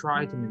did you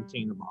try to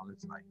maintain a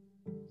balanced life?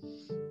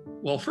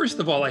 Well, first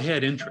of all, I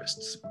had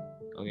interests.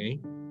 Okay.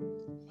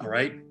 All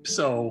right.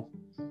 So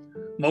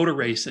motor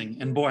racing,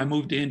 and boy, I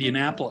moved to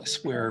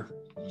Indianapolis where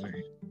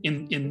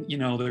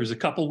there's a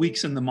couple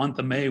weeks in the month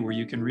of May where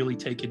you can really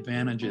take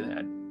advantage of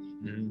that.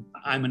 Mm-hmm.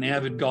 I'm an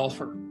avid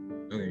golfer.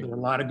 Okay. There are a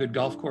lot of good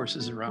golf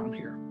courses around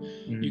here.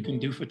 Mm-hmm. You can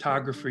do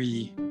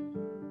photography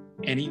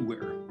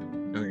anywhere.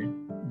 Okay.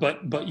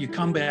 But you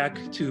come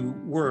back to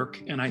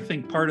work, and I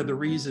think part of the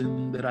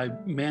reason that I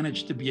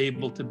managed to be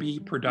able to be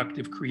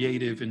productive,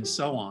 creative, and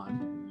so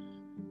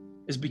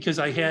on is because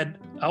I had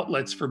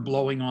outlets for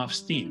blowing off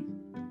steam.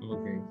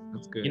 Okay,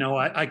 that's good.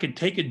 I could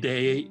take a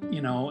day,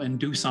 and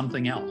do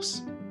something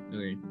else.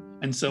 Okay.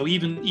 And so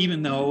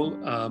even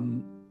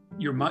though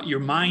your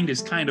mind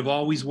is kind of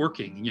always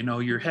working,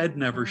 your head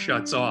never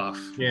shuts off.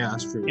 Yeah,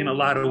 that's true. In a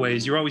lot of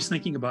ways, you're always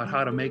thinking about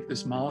how to make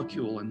this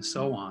molecule and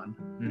so on.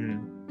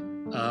 Mm-hmm.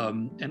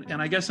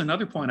 And I guess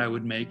another point I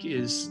would make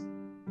is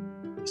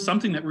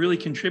something that really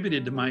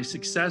contributed to my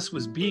success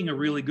was being a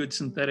really good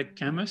synthetic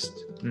chemist.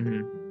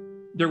 Mm-hmm.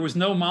 There was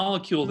no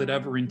molecule that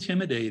ever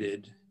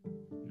intimidated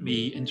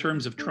me in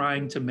terms of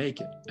trying to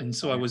make it. And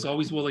so I was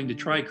always willing to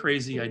try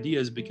crazy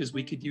ideas because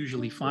we could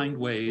usually find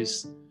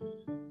ways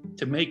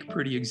to make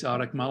pretty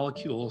exotic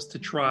molecules to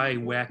try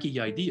wacky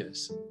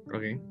ideas.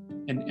 Okay.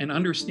 And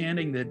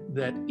understanding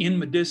that in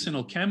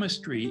medicinal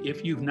chemistry,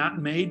 if you've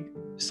not made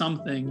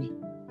something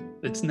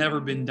that's never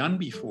been done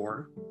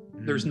before,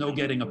 there's no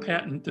getting a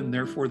patent, and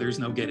therefore there's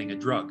no getting a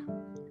drug.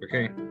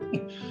 Okay.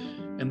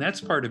 And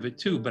that's part of it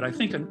too. But I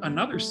think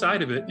another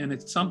side of it, and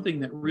it's something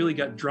that really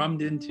got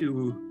drummed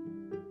into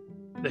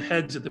the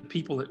heads of the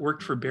people that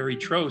worked for Barry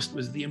Trost,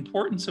 was the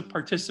importance of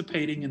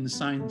participating in the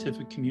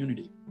scientific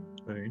community.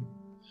 Okay.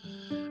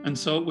 And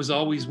so it was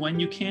always, when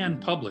you can,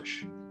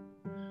 publish.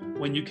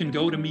 When you can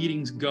go to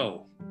meetings,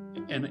 go.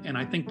 And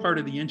I think part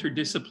of the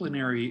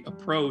interdisciplinary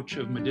approach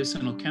of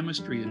medicinal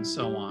chemistry and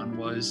so on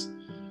was,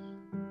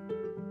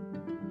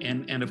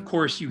 and of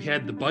course you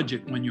had the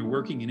budget when you're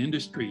working in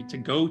industry to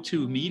go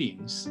to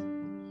meetings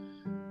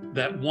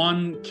that,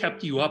 one,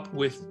 kept you up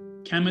with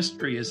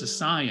chemistry as a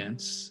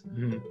science,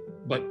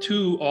 but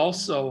two,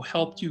 also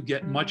helped you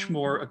get much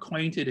more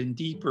acquainted and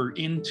deeper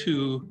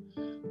into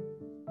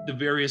the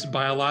various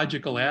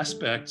biological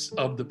aspects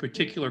of the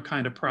particular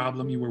kind of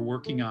problem you were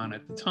working on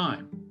at the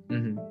time.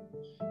 Mm-hmm.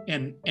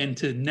 And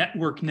to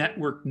network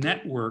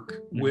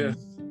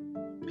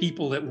with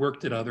people that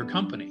worked at other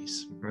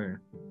companies, Right.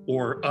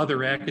 or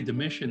other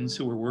academicians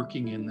who were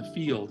working in the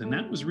field. And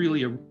that was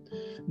really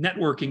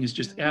networking is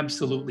just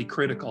absolutely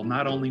critical,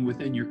 not only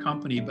within your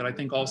company, but I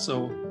think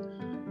also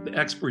the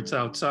experts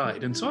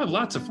outside. And so I have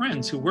lots of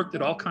friends who worked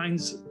at all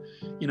kinds,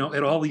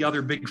 at all the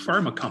other big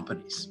pharma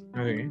companies.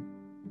 Okay.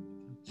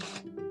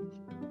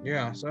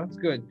 Yeah, so that's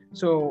good.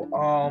 So,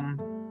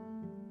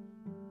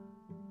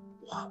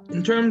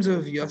 in terms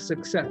of your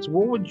success,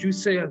 what would you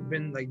say has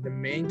been like the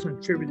main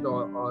contributor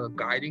or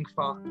guiding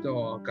factor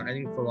or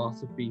guiding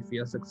philosophy for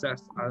your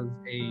success as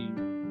a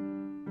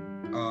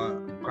a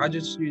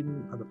graduate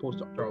student, as a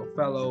postdoctoral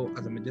fellow,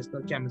 as a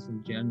medicinal chemist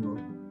in general,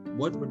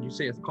 what would you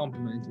say is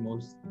complementing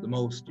the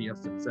most to your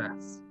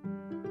success?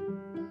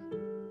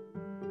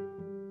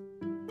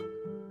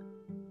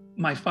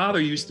 My father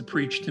used to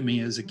preach to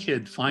me as a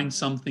kid, find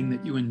something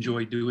that you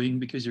enjoy doing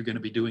because you're going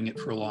to be doing it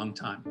for a long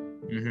time.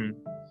 Mm-hmm.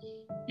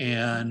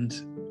 And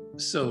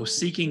so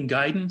seeking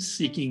guidance,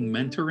 seeking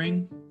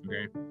mentoring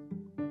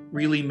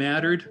really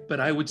mattered.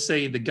 But I would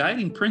say the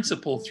guiding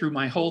principle through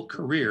my whole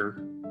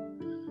career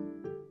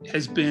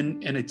has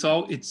been, and it's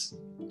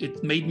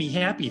made me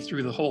happy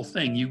through the whole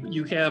thing.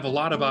 You have a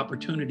lot of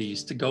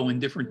opportunities to go in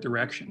different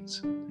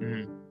directions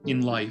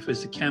in life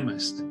as a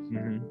chemist.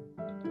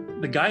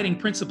 The guiding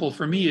principle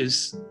for me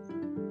is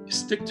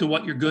stick to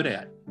what you're good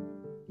at.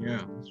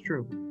 Yeah, that's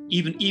true.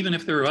 Even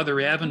if there are other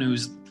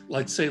avenues,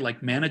 let's say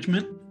like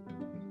management,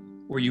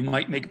 where you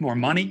might make more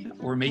money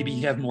or maybe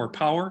have more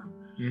power,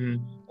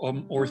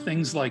 or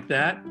things like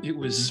that. It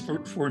was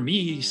for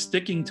me,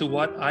 sticking to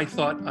what I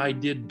thought I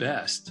did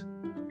best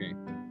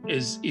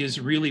is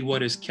really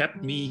what has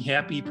kept me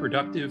happy,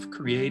 productive,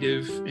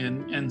 creative,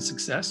 and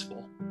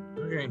successful.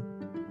 Okay.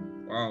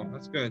 Wow,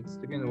 that's good.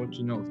 Sticking to what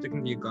you know,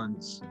 sticking to your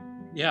guns.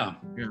 Yeah.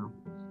 Yeah.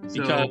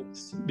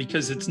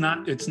 Because it's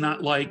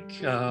not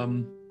like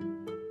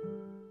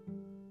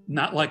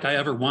not like I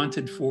ever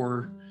wanted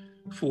for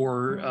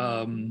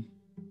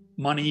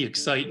money,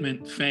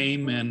 excitement,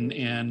 fame,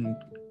 and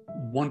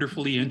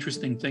wonderfully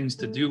interesting things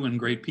to do and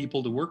great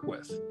people to work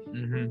with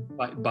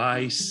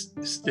by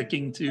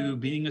sticking to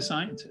being a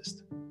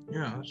scientist.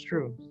 Yeah, that's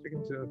true.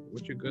 Sticking to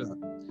what you're good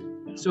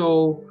at.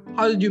 So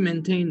how did you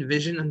maintain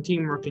vision and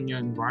teamwork in your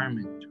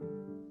environment?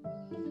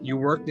 You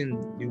worked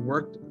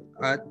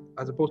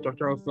as a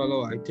postdoctoral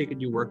fellow. I take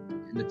it you worked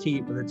in a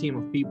team with a team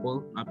of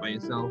people, not by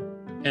yourself.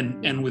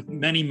 And with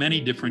many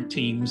different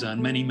teams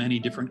on many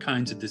different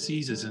kinds of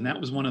diseases. And that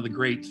was one of the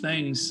great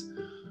things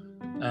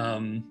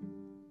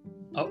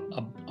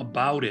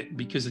about it,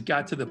 because it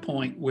got to the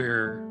point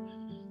where,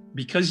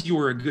 because you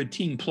were a good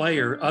team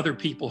player, other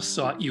people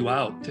sought you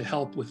out to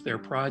help with their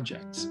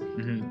projects.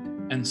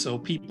 And so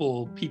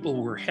people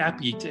were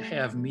happy to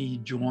have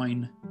me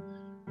join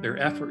their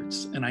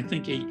efforts. And I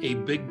think a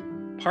big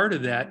part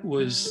of that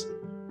was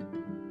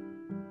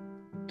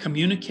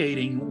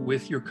communicating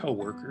with your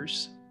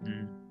coworkers,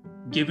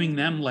 giving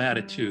them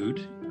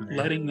latitude,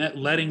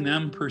 letting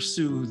them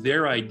pursue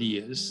their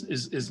ideas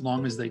as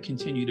long as they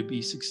continue to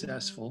be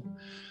successful.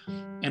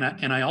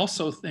 And I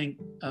also think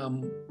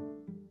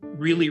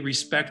really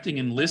respecting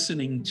and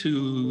listening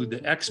to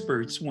the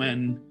experts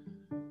when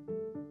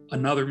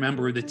another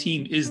member of the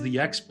team is the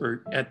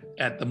expert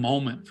at the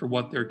moment for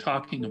what they're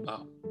talking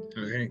about.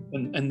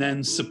 And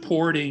then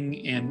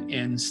supporting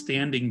and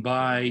standing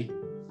by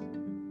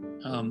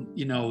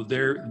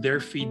their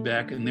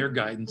feedback and their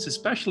guidance,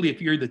 especially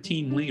if you're the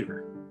team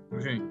leader.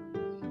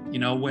 You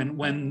know,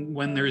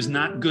 when there's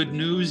not good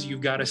news,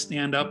 you've got to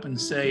stand up and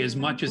say, as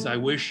much as I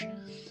wish,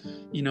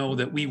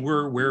 that we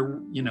were where,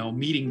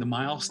 meeting the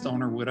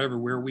milestone or whatever,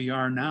 where we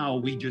are now,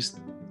 we just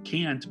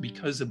can't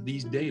because of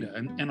these data.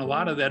 And a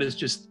lot of that is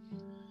just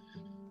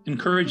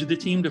encourage the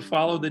team to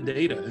follow the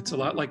data. It's a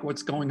lot like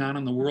what's going on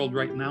in the world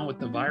right now with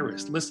the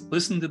virus.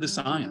 Listen to the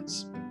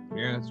science.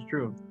 Yeah, it's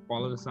true.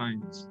 Follow the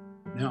science.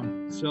 Yeah.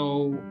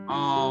 So,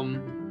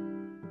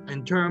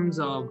 in terms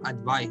of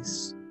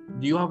advice,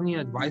 do you have any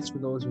advice for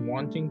those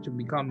wanting to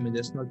become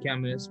medicinal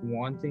chemists,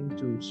 wanting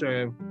to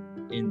serve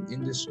in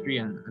industry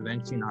and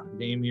eventually in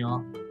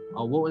academia?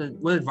 What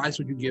advice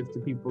would you give to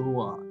people who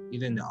are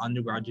either in the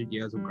undergraduate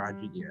years or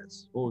graduate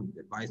years? What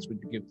advice would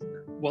you give to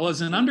them? Well,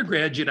 as an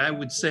undergraduate, I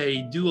would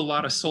say do a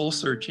lot of soul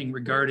searching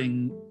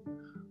regarding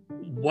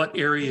what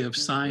area of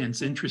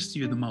science interests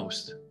you the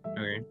most.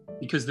 Okay.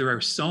 Because there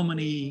are so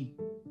many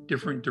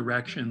different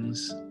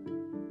directions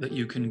that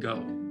you can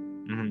go.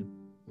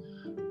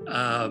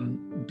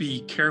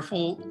 Be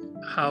careful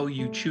how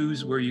you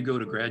choose where you go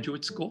to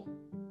graduate school.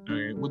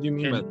 Okay. What do you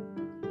mean by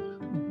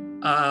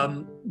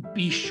that?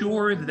 Be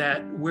sure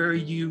that where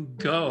you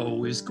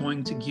go is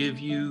going to give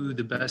you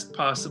the best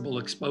possible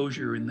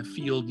exposure in the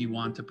field you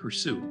want to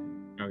pursue.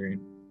 Okay.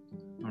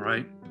 All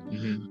right.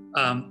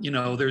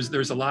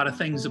 There's a lot of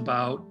things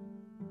about,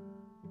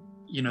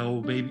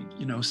 maybe,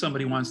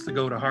 somebody wants to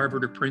go to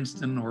Harvard or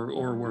Princeton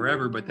or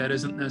wherever, but that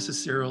isn't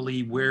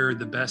necessarily where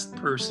the best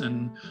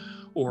person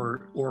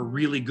or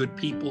really good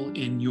people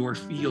in your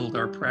field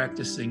are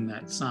practicing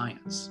that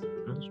science.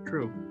 That's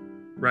true.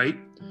 Right?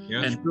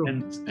 Yeah, that's true.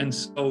 And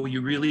so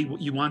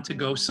you want to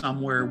go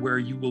somewhere where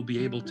you will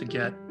be able to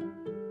get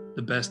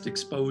the best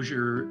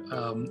exposure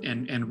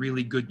and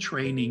really good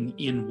training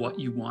in what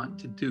you want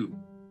to do.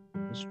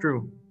 That's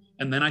true.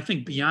 And then I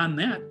think beyond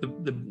that,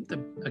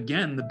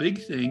 the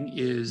big thing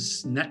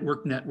is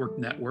network.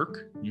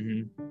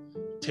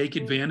 Take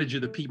advantage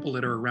of the people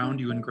that are around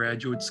you in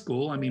graduate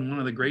school. I mean, one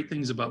of the great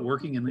things about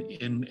working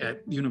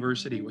at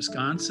University of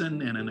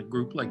Wisconsin and in a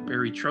group like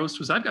Barry Trost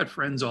was I've got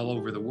friends all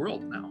over the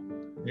world now.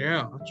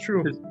 Yeah, that's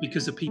true.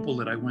 Because of people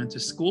that I went to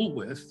school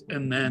with.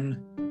 And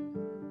then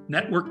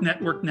network.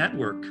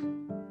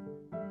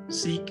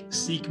 seek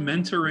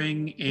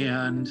mentoring,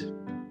 and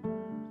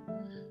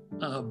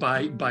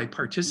by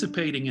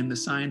participating in the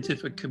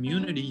scientific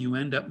community, you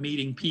end up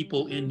meeting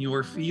people in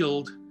your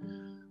field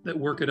that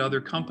work at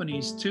other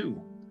companies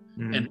too.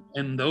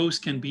 And those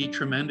can be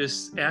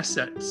tremendous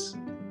assets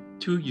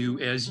to you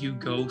as you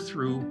go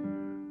through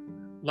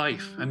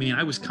life. I mean,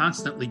 I was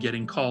constantly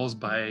getting calls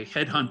by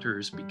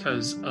headhunters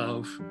because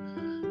of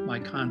my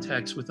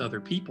contacts with other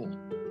people.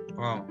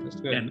 Wow, that's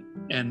good.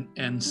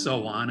 And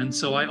so on. And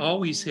so I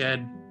always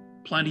had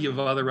plenty of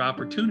other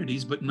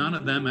opportunities, but none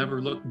of them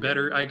ever looked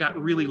better. I got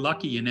really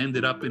lucky and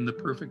ended up in the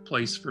perfect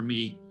place for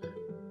me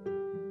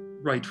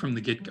right from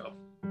the get-go.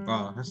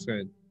 Wow, that's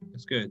good.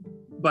 That's good.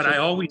 But I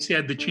always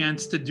had the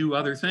chance to do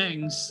other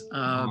things,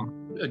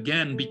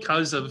 again,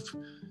 because of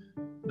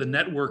the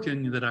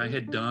networking that I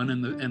had done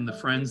and the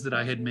friends that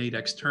I had made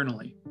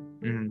externally.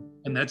 And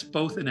that's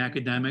both in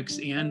academics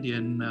and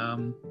in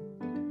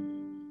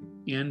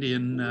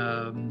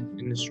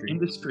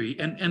industry.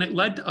 And it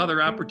led to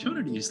other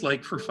opportunities.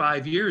 Like for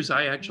 5 years,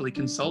 I actually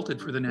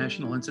consulted for the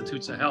National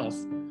Institutes of Health,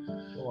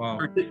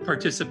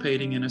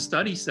 participating in a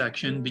study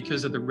section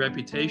because of the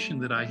reputation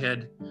that I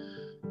had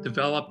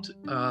developed,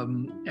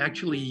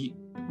 actually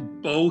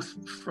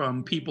both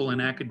from people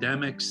in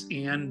academics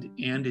and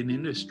in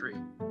industry.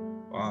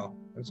 Wow,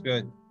 that's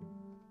good.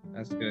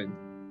 That's good.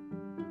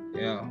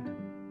 Yeah.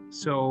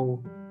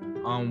 So,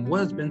 what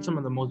has been some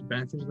of the most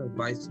beneficial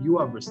advice you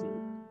have received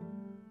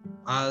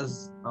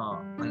as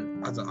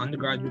an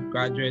undergraduate,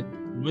 graduate,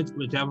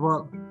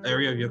 whichever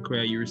area of your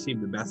career you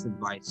received the best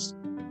advice?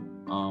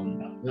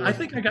 I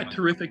think I got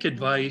terrific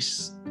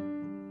advice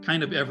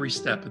kind of every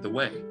step of the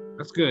way.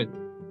 That's good.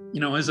 You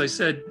know, as I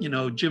said, you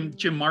know, Jim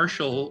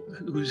Marshall,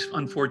 who's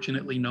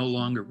unfortunately no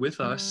longer with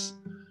us,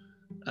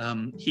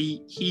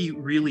 he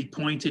really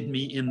pointed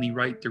me in the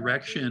right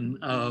direction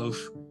of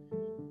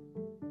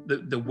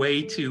the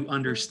way to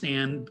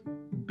understand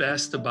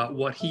best about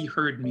what he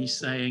heard me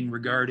saying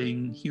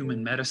regarding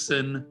human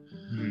medicine,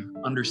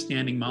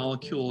 understanding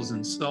molecules,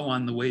 and so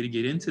on. The way to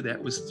get into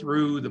that was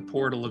through the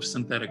portal of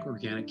synthetic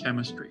organic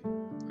chemistry,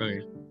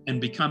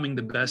 and becoming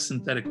the best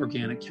synthetic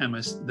organic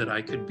chemist that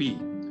I could be.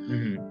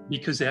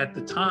 Because at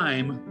the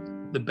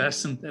time, the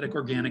best synthetic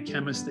organic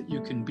chemists that you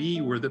can be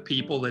were the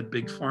people that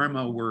Big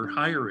Pharma were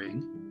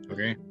hiring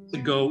to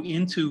go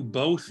into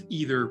both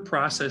either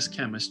process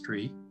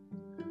chemistry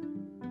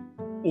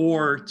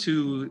or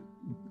to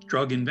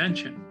drug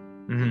invention.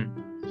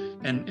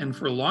 And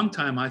for a long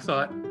time, I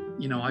thought,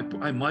 you know,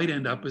 I might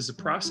end up as a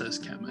process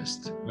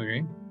chemist,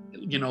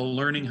 you know,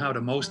 learning how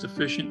to most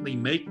efficiently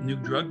make new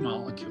drug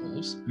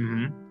molecules.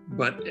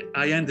 But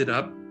I ended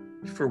up,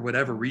 for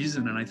whatever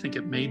reason, and I think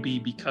it may be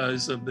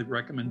because of the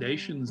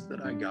recommendations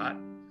that I got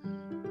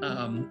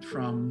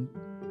from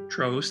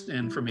Trost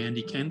and from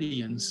Andy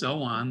Kendi and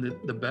so on,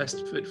 that the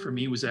best fit for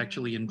me was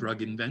actually in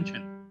drug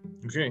invention.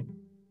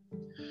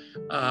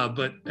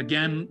 But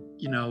again,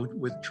 you know,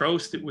 with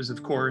Trost, it was,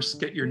 of course,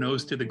 get your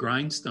nose to the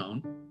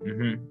grindstone,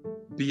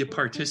 be a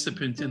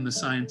participant in the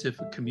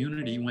scientific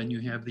community when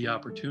you have the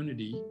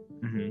opportunity,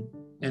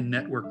 and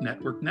network.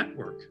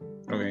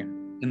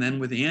 And then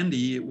with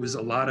Andy,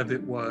 a lot of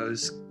it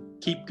was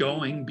keep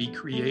going, be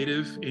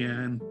creative,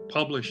 and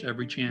publish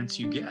every chance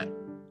you get.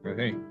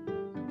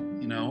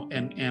 You know,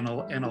 and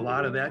a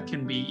lot of that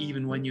can be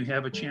even when you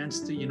have a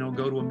chance to, you know,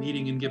 go to a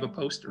meeting and give a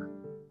poster.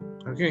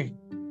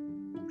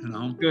 You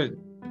know, good.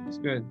 It's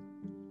good.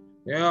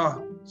 Yeah.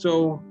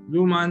 So,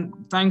 Lou, man,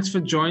 thanks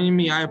for joining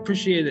me. I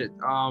appreciate it.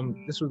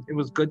 It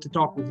was good to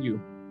talk with you.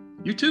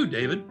 You too,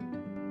 David.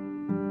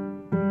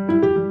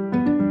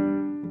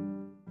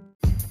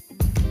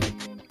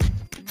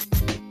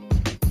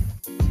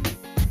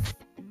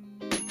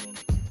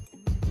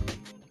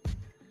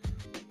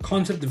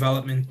 Concept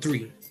Development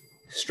 3.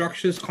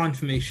 Structures,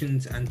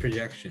 Conformations, and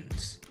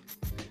Projections.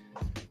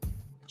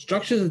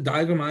 Structures are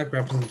diagrammatic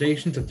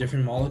representations of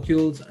different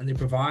molecules, and they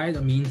provide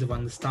a means of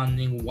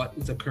understanding what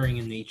is occurring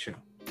in nature.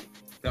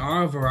 There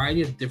are a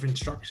variety of different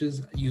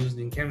structures used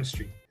in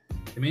chemistry.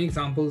 The main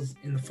examples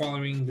in the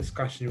following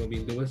discussion will be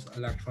Lewis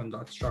electron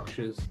dot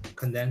structures,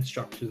 condensed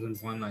structures,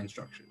 and bond-line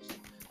structures.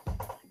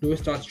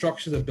 Lewis dot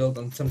structures are built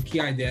on some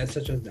key ideas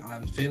such as the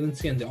atom's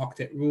valency and the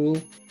octet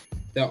rule.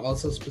 There are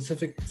also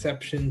specific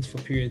exceptions for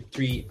period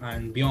 3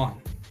 and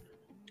beyond.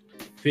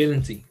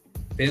 Valency.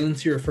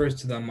 Valency refers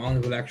to the amount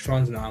of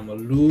electrons an atom will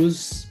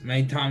lose,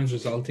 many times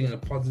resulting in a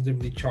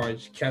positively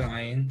charged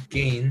cation,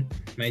 gain,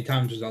 many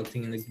times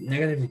resulting in a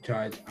negatively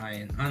charged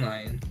ion,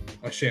 anion,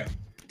 or share,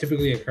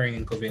 typically occurring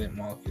in covalent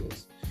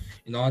molecules,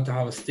 in order to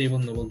have a stable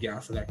noble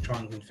gas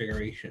electron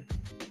configuration.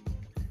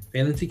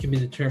 Valency can be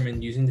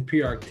determined using the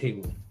periodic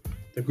table.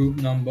 The group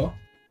number,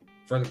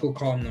 vertical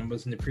column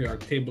numbers in the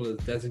periodic table is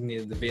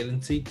designated the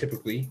valency,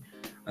 typically,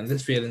 and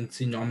this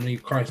valency normally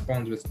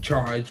corresponds with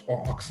charge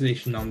or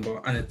oxidation number,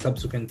 and its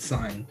subsequent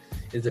sign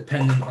is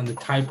dependent on the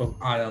type of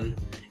atom,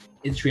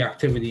 its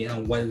reactivity,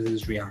 and what it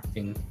is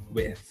reacting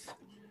with.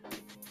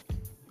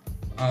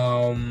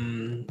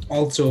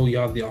 Also, you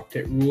have the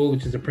octet rule,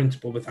 which is a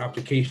principle with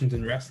applications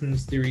in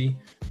resonance theory,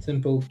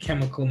 simple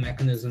chemical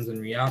mechanisms and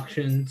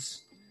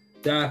reactions.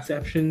 There are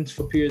exceptions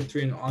for period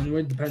 3 and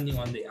onward, depending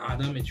on the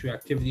atom, its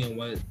reactivity, and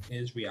what it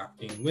is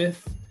reacting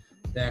with.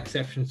 There are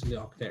exceptions to the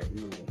octet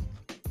rule.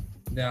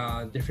 There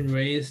are different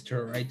ways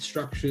to write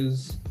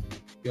structures.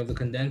 You have the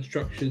condensed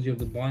structures, you have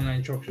the bond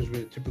line structures, which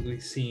are typically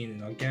seen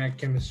in organic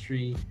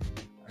chemistry,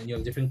 and you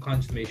have different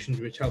conformations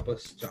which help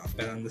us to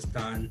better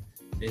understand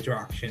the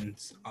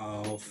interactions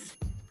of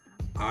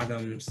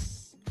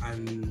atoms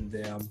and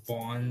their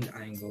bond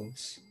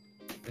angles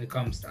when it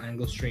comes to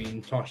angle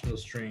strain, torsional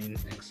strain,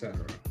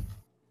 etc.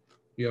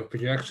 You have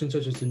projections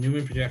such as the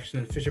Newman projection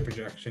and Fisher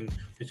projection,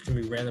 which can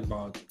be read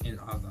about in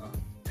other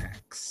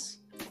texts.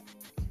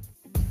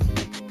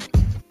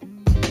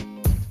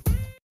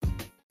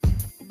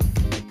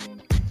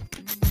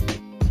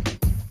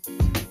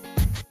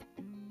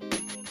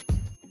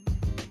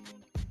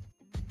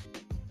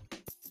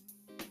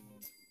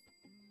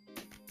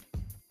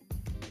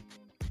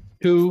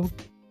 Two,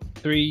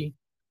 3,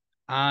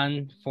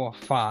 and 4,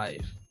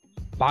 5.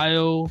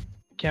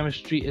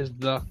 Biochemistry is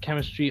the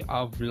chemistry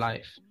of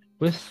life.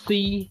 With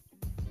C,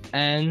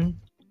 N,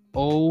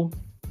 O,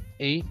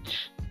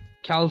 H,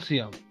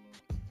 calcium,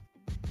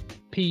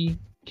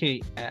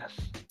 PKS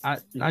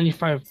at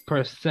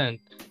 95%,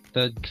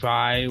 the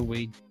dry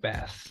weight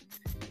best.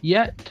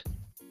 Yet,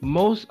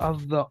 most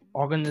of the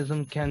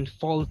organism can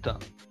falter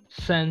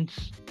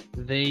since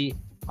they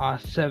are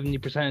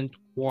 70%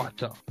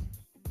 water.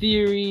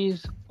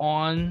 Theories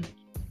on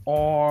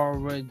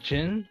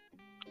origin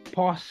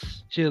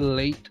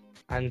postulate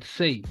and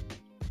say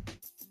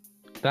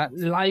that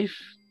life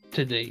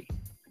today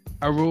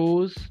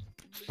arose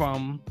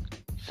from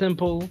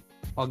simple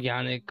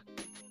organic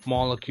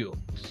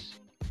molecules.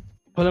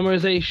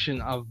 Polymerization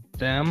of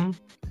them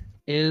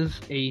is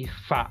a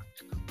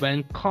fact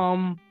when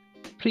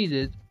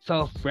completed,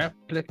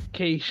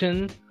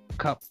 self-replication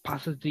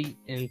capacity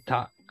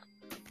intact.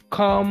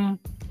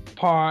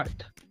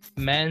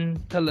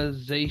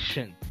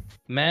 Compartmentalization,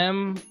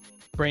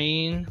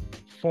 membrane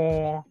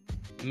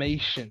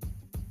formation,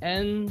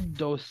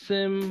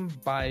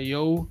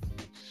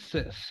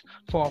 endosymbiosis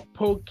for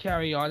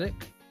prokaryotic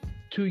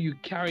to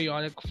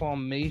eukaryotic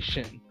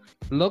formation.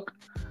 Look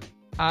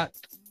at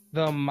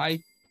the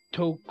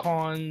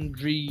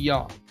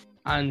mitochondria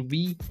and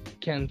we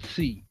can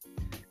see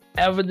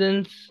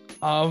evidence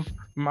of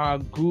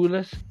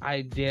Margulis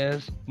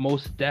ideas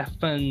most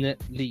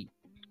definitely.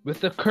 With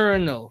the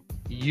kernel,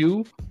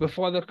 U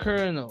before the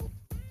kernel,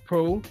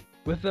 pro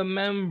with the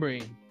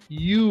membrane,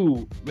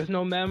 U with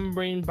no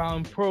membrane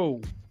bound pro,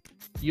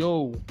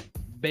 yo,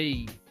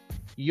 BAE,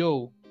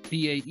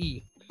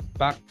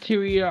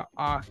 bacteria,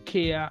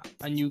 archaea,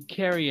 and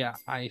eukarya,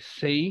 I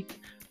say,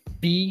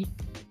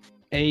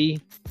 BAE.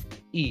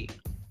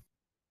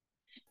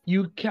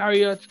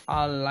 Eukaryotes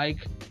are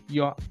like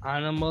your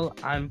animal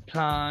and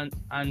plant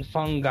and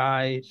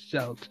fungi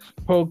cells.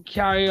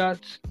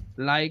 Prokaryotes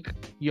like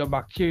your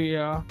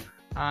bacteria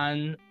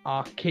and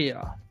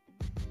archaea.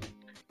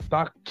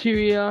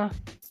 Bacteria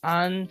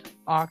and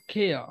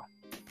archaea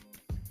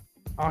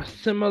are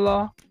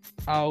similar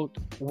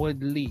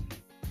outwardly,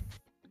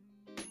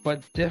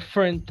 but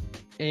different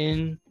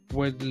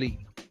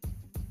inwardly.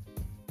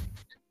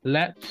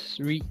 Let's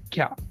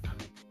recap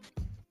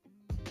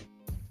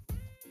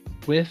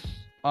with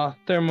a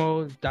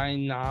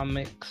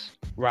thermodynamics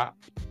wrap.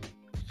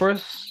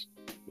 First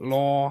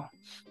law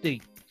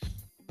states,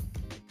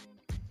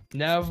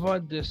 never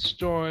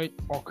destroyed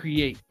or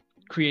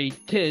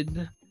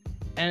created,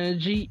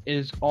 energy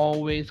is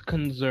always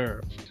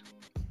conserved.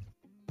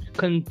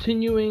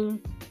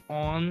 Continuing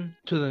on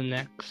to the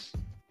next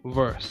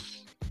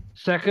verse.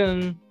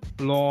 Second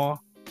law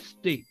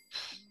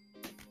states,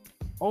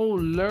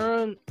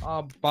 learn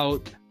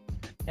about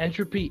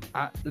entropy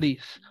at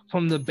least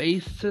from the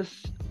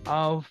basis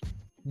of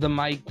the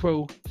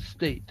micro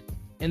state.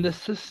 In the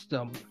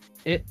system,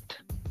 it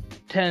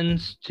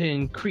tends to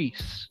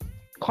increase.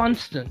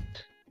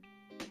 Constant,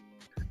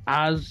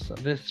 as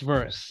this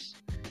verse,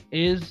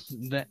 is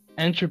the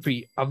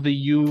entropy of the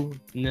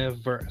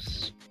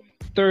universe.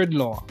 Third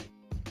law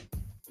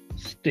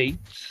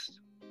states,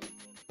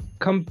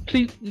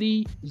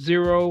 completely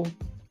zero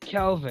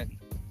Kelvin,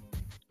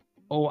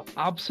 or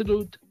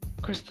absolute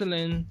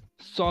crystalline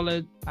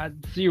solid at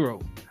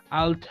zero.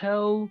 I'll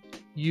tell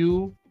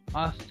you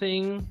a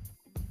thing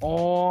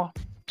or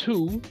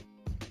two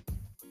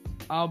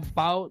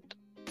about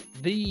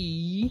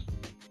the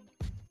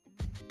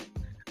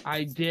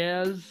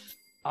ideas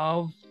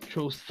of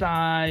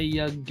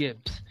Josiah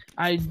Gibbs.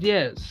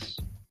 Ideas.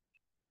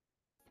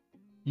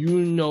 You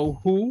know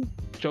who?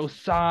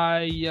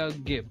 Josiah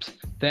Gibbs.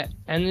 The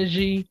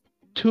energy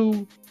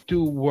to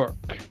do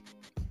work.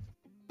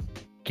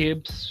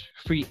 Gibbs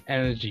free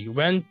energy.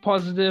 When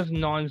positive,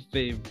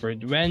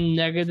 non-favored. When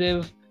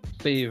negative,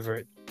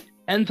 favored.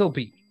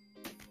 Enthalpy.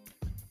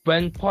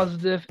 When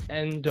positive,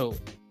 endo.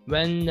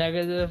 When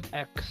negative,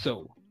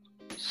 exo.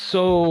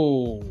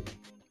 So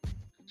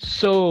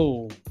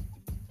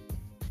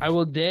I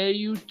will dare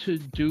you to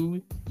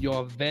do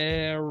your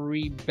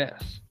very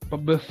best.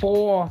 But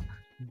before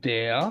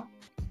dare,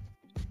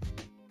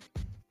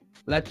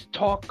 let's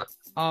talk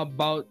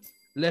about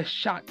Le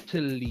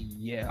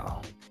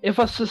Chatelier. If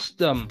a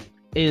system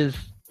is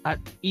at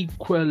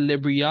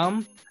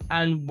equilibrium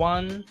and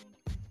one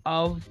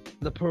of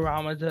the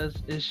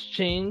parameters is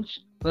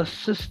changed, the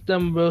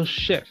system will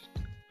shift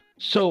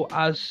so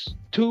as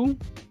to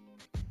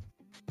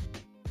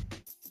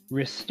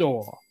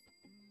restore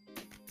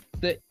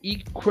the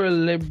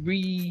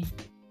equilibrium,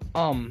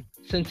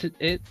 since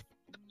it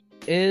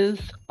is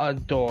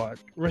adored,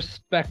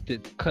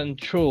 respected,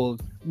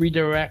 controlled,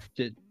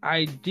 redirected,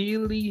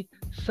 ideally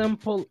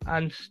simple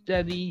and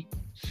steady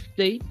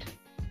state.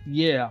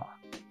 Yeah,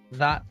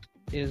 that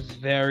is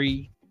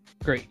very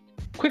great.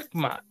 Quick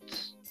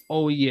maths,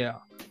 oh yeah.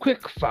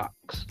 Quick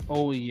facts,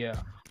 oh yeah.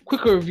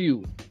 Quick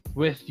review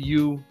with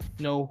you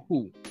know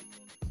who.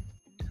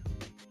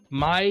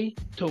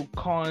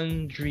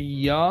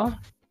 Mitochondria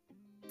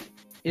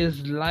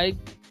is like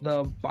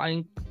the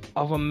Bank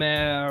of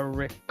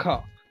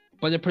America,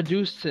 but it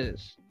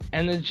produces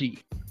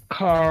energy,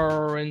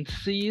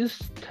 currencies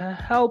to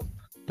help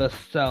the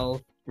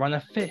cell run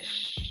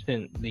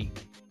efficiently.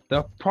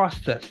 The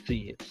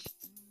processes,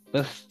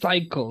 the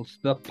cycles,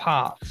 the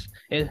paths,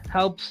 it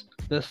helps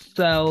the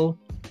cell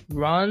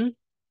run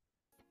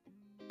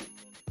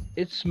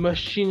its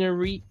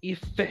machinery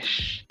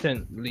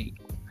efficiently.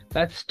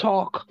 Let's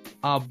talk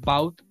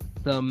about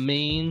the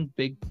main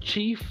big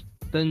chief,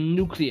 the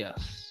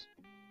nucleus,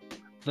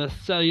 the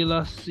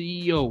cellular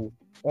CEO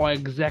or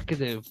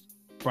executive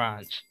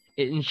branch.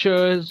 It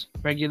ensures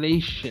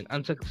regulation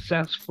and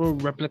successful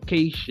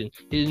replication.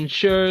 It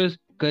ensures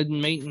good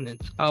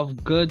maintenance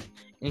of good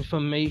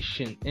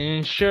information. It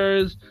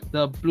ensures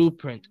the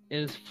blueprint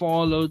is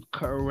followed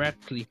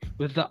correctly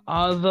with the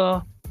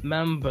other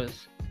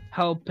members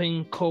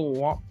helping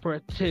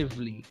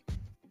cooperatively.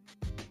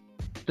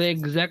 The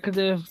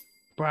executive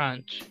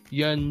branch,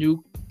 your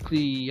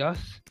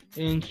nucleus,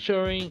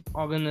 ensuring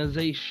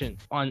organization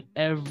on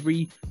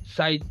every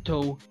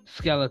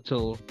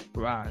cytoskeletal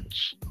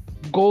branch.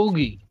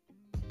 Golgi,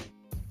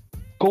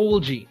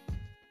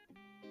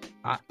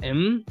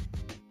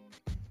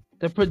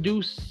 the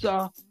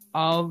producer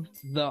of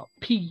the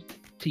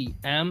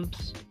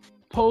PTMs,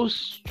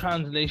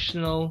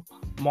 post-translational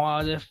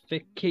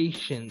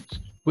modifications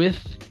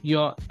with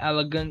your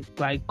elegant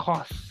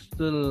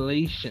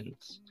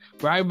glycosylations.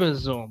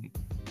 Ribosome,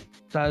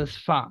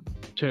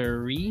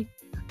 satisfactory.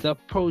 The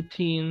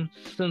protein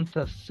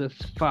synthesis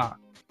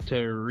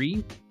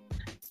factory.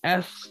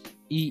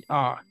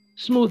 SER,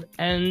 smooth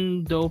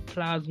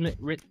endoplasmic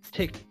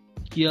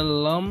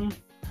reticulum,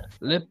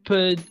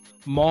 lipid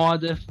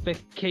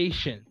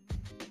modification,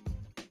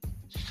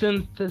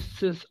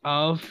 synthesis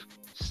of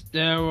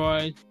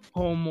steroid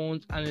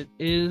hormones, and it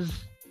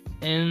is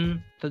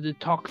in the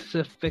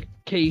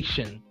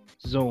detoxification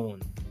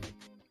zone.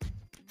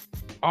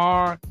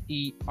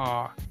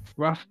 RER,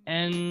 rough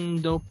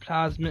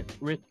endoplasmic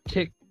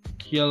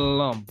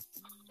reticulum,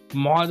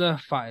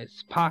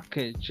 modifies,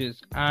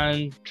 packages,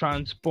 and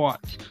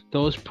transports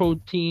those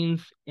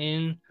proteins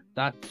in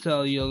that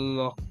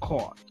cellular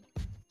cord.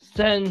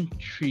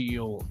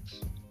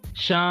 Centrioles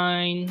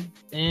shine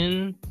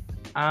in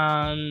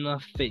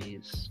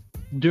anaphase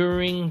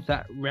during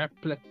that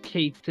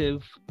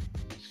replicative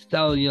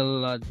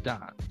cellular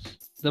dance.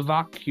 The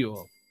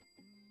vacuole,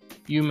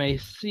 you may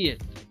see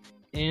it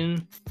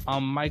in a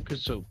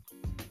microscope,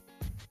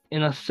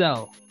 in a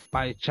cell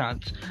by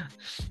chance.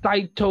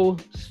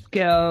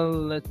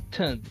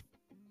 Cytoskeleton,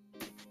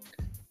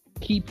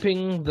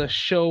 keeping the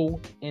show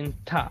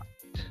intact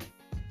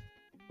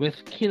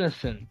with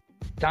kinesin,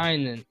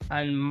 dynein,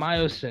 and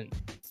myosin,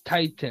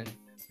 titin,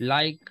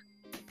 like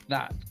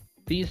that.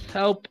 These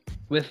help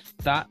with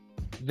that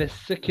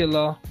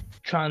vesicular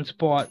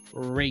transport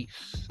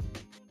race.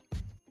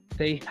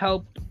 They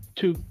help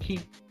to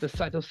keep the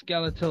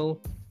cytoskeletal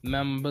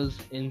members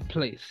in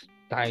place,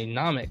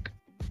 dynamic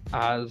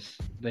as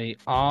they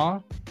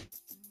are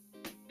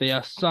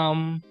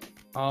some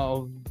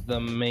of the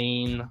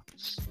main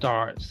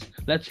stars.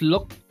 Let's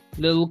look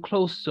a little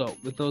closer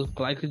with those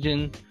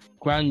glycogen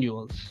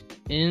granules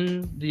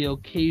in the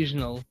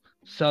occasional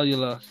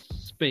cellular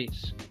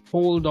space.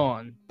 Hold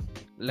on,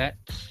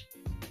 let's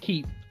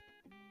keep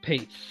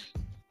pace.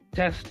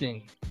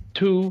 Testing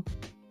 2,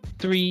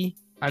 3,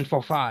 and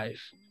 5.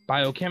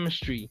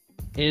 Biochemistry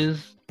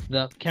is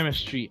the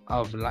chemistry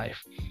of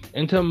life.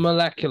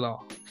 Intermolecular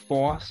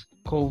force,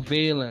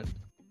 covalent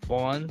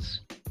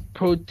bonds,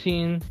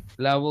 protein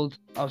levels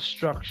of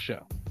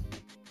structure.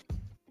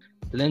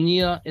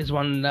 Linear is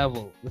one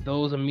level with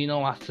those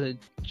amino acid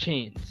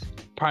chains.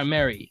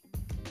 Primary,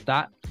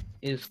 that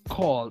is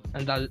called,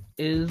 and that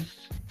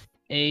is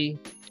a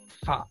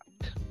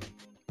fact.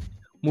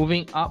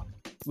 Moving up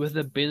with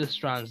the beta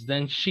strands,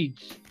 then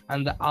sheets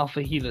and the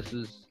alpha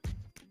helices,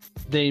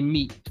 they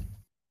meet.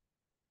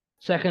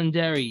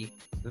 Secondary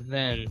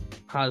then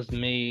has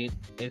made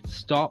its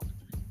stop.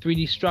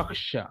 3D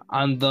structure,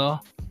 and the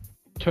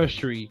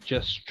tertiary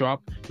just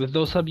dropped with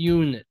those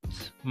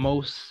subunits.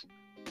 Most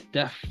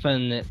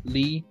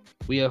definitely,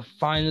 we have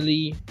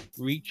finally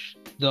reached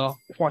the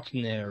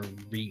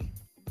quaternary.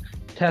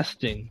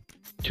 Testing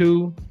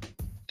 2,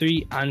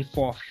 3 and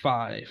 4,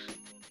 5.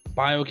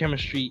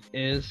 Biochemistry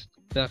is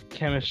the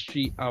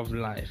chemistry of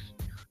life.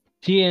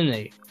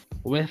 DNA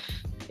with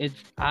its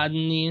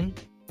adenine,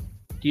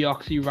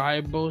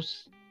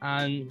 deoxyribose,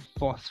 and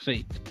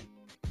phosphate.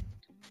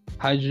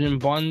 Hydrogen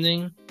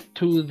bonding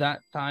to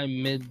that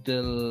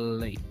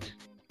thymidylate.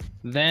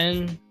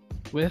 Then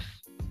with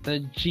the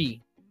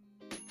G,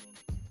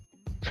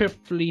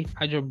 triply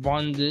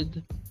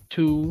hydrobonded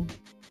to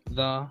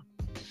the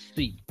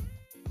C.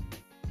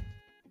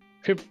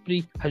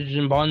 Triply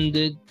hydrogen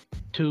bonded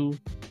to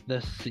the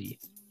C.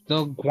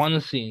 The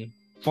guanosine,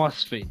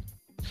 phosphate,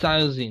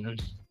 cytosine,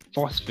 and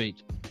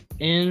phosphate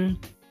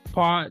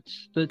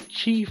imparts the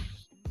chief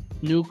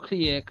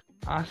nucleic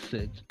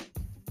acid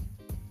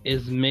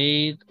is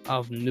made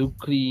of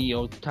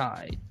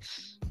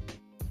nucleotides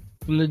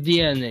from the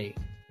DNA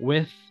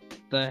with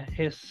the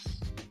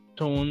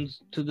histones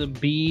to the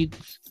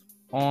beads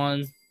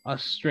on a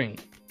string.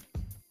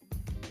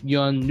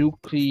 Your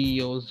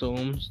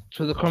nucleosomes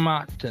to the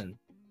chromatin,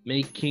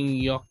 making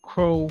your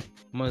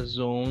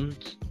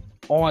chromosomes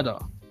order,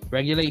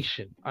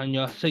 regulation, and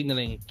your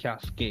signaling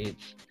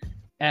cascades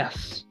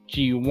S,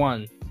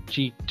 G1,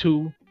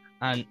 G2,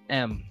 and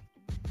M.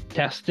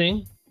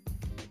 Testing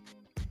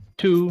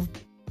 2,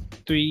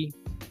 3,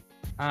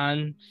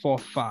 and 4,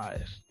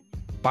 5.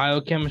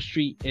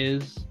 Biochemistry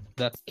is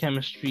the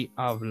chemistry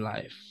of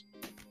life.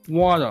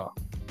 Water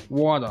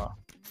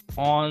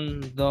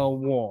on the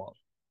wall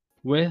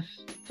with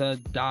the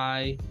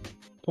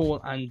dipole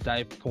and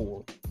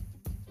dipole.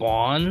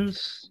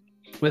 Bonds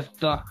with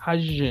the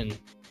hydrogen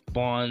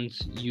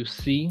bonds you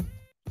see.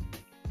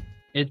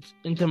 Its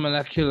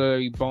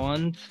intermolecular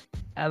bonds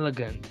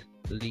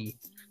elegantly.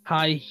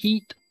 High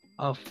heat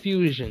of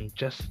fusion,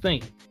 just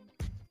think,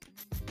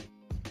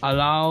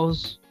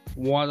 allows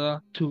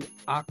water to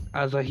act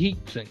as a heat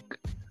sink.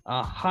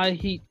 A high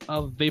heat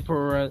of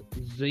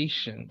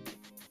vaporization.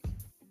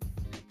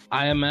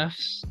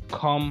 IMFs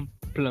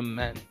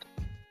complement.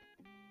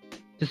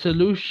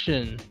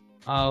 Dissolution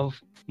of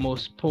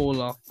most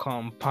polar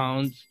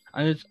compounds,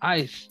 and its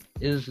ice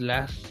is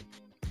less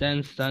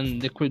dense than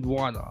liquid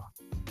water.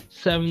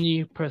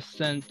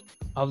 70%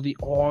 of the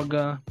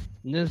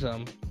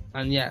organism,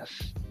 and yes,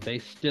 they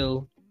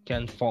still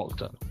can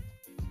falter.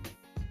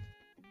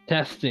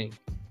 Testing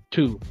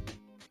 2,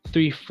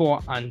 3,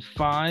 4, and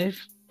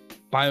 5.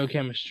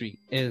 Biochemistry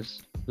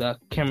is the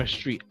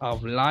chemistry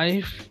of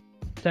life.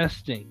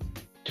 Testing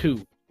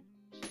 2,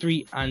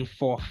 3, and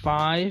 4,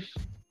 5.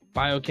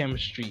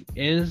 Biochemistry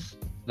is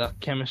the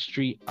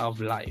chemistry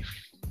of life.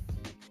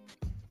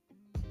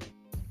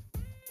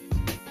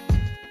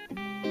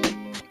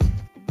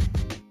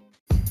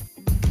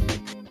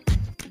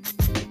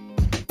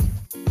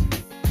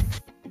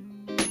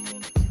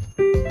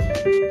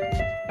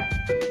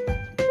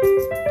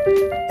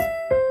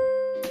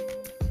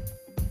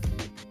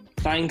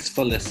 Thanks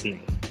for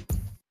listening.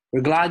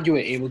 We're glad you were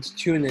able to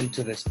tune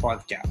into this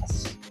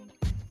podcast.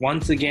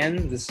 Once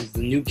again, this is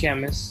The New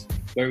Chemist,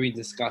 where we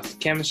discuss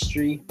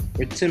chemistry,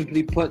 which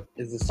simply put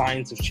is the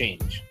science of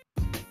change,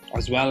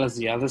 as well as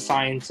the other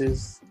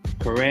sciences,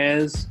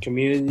 careers,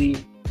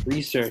 community,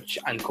 research,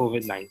 and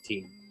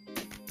COVID-19.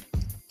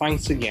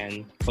 Thanks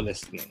again for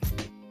listening.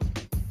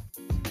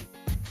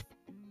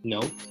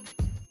 Note,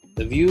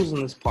 the views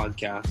on this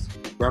podcast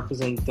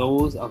represent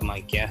those of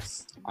my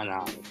guests and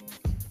I.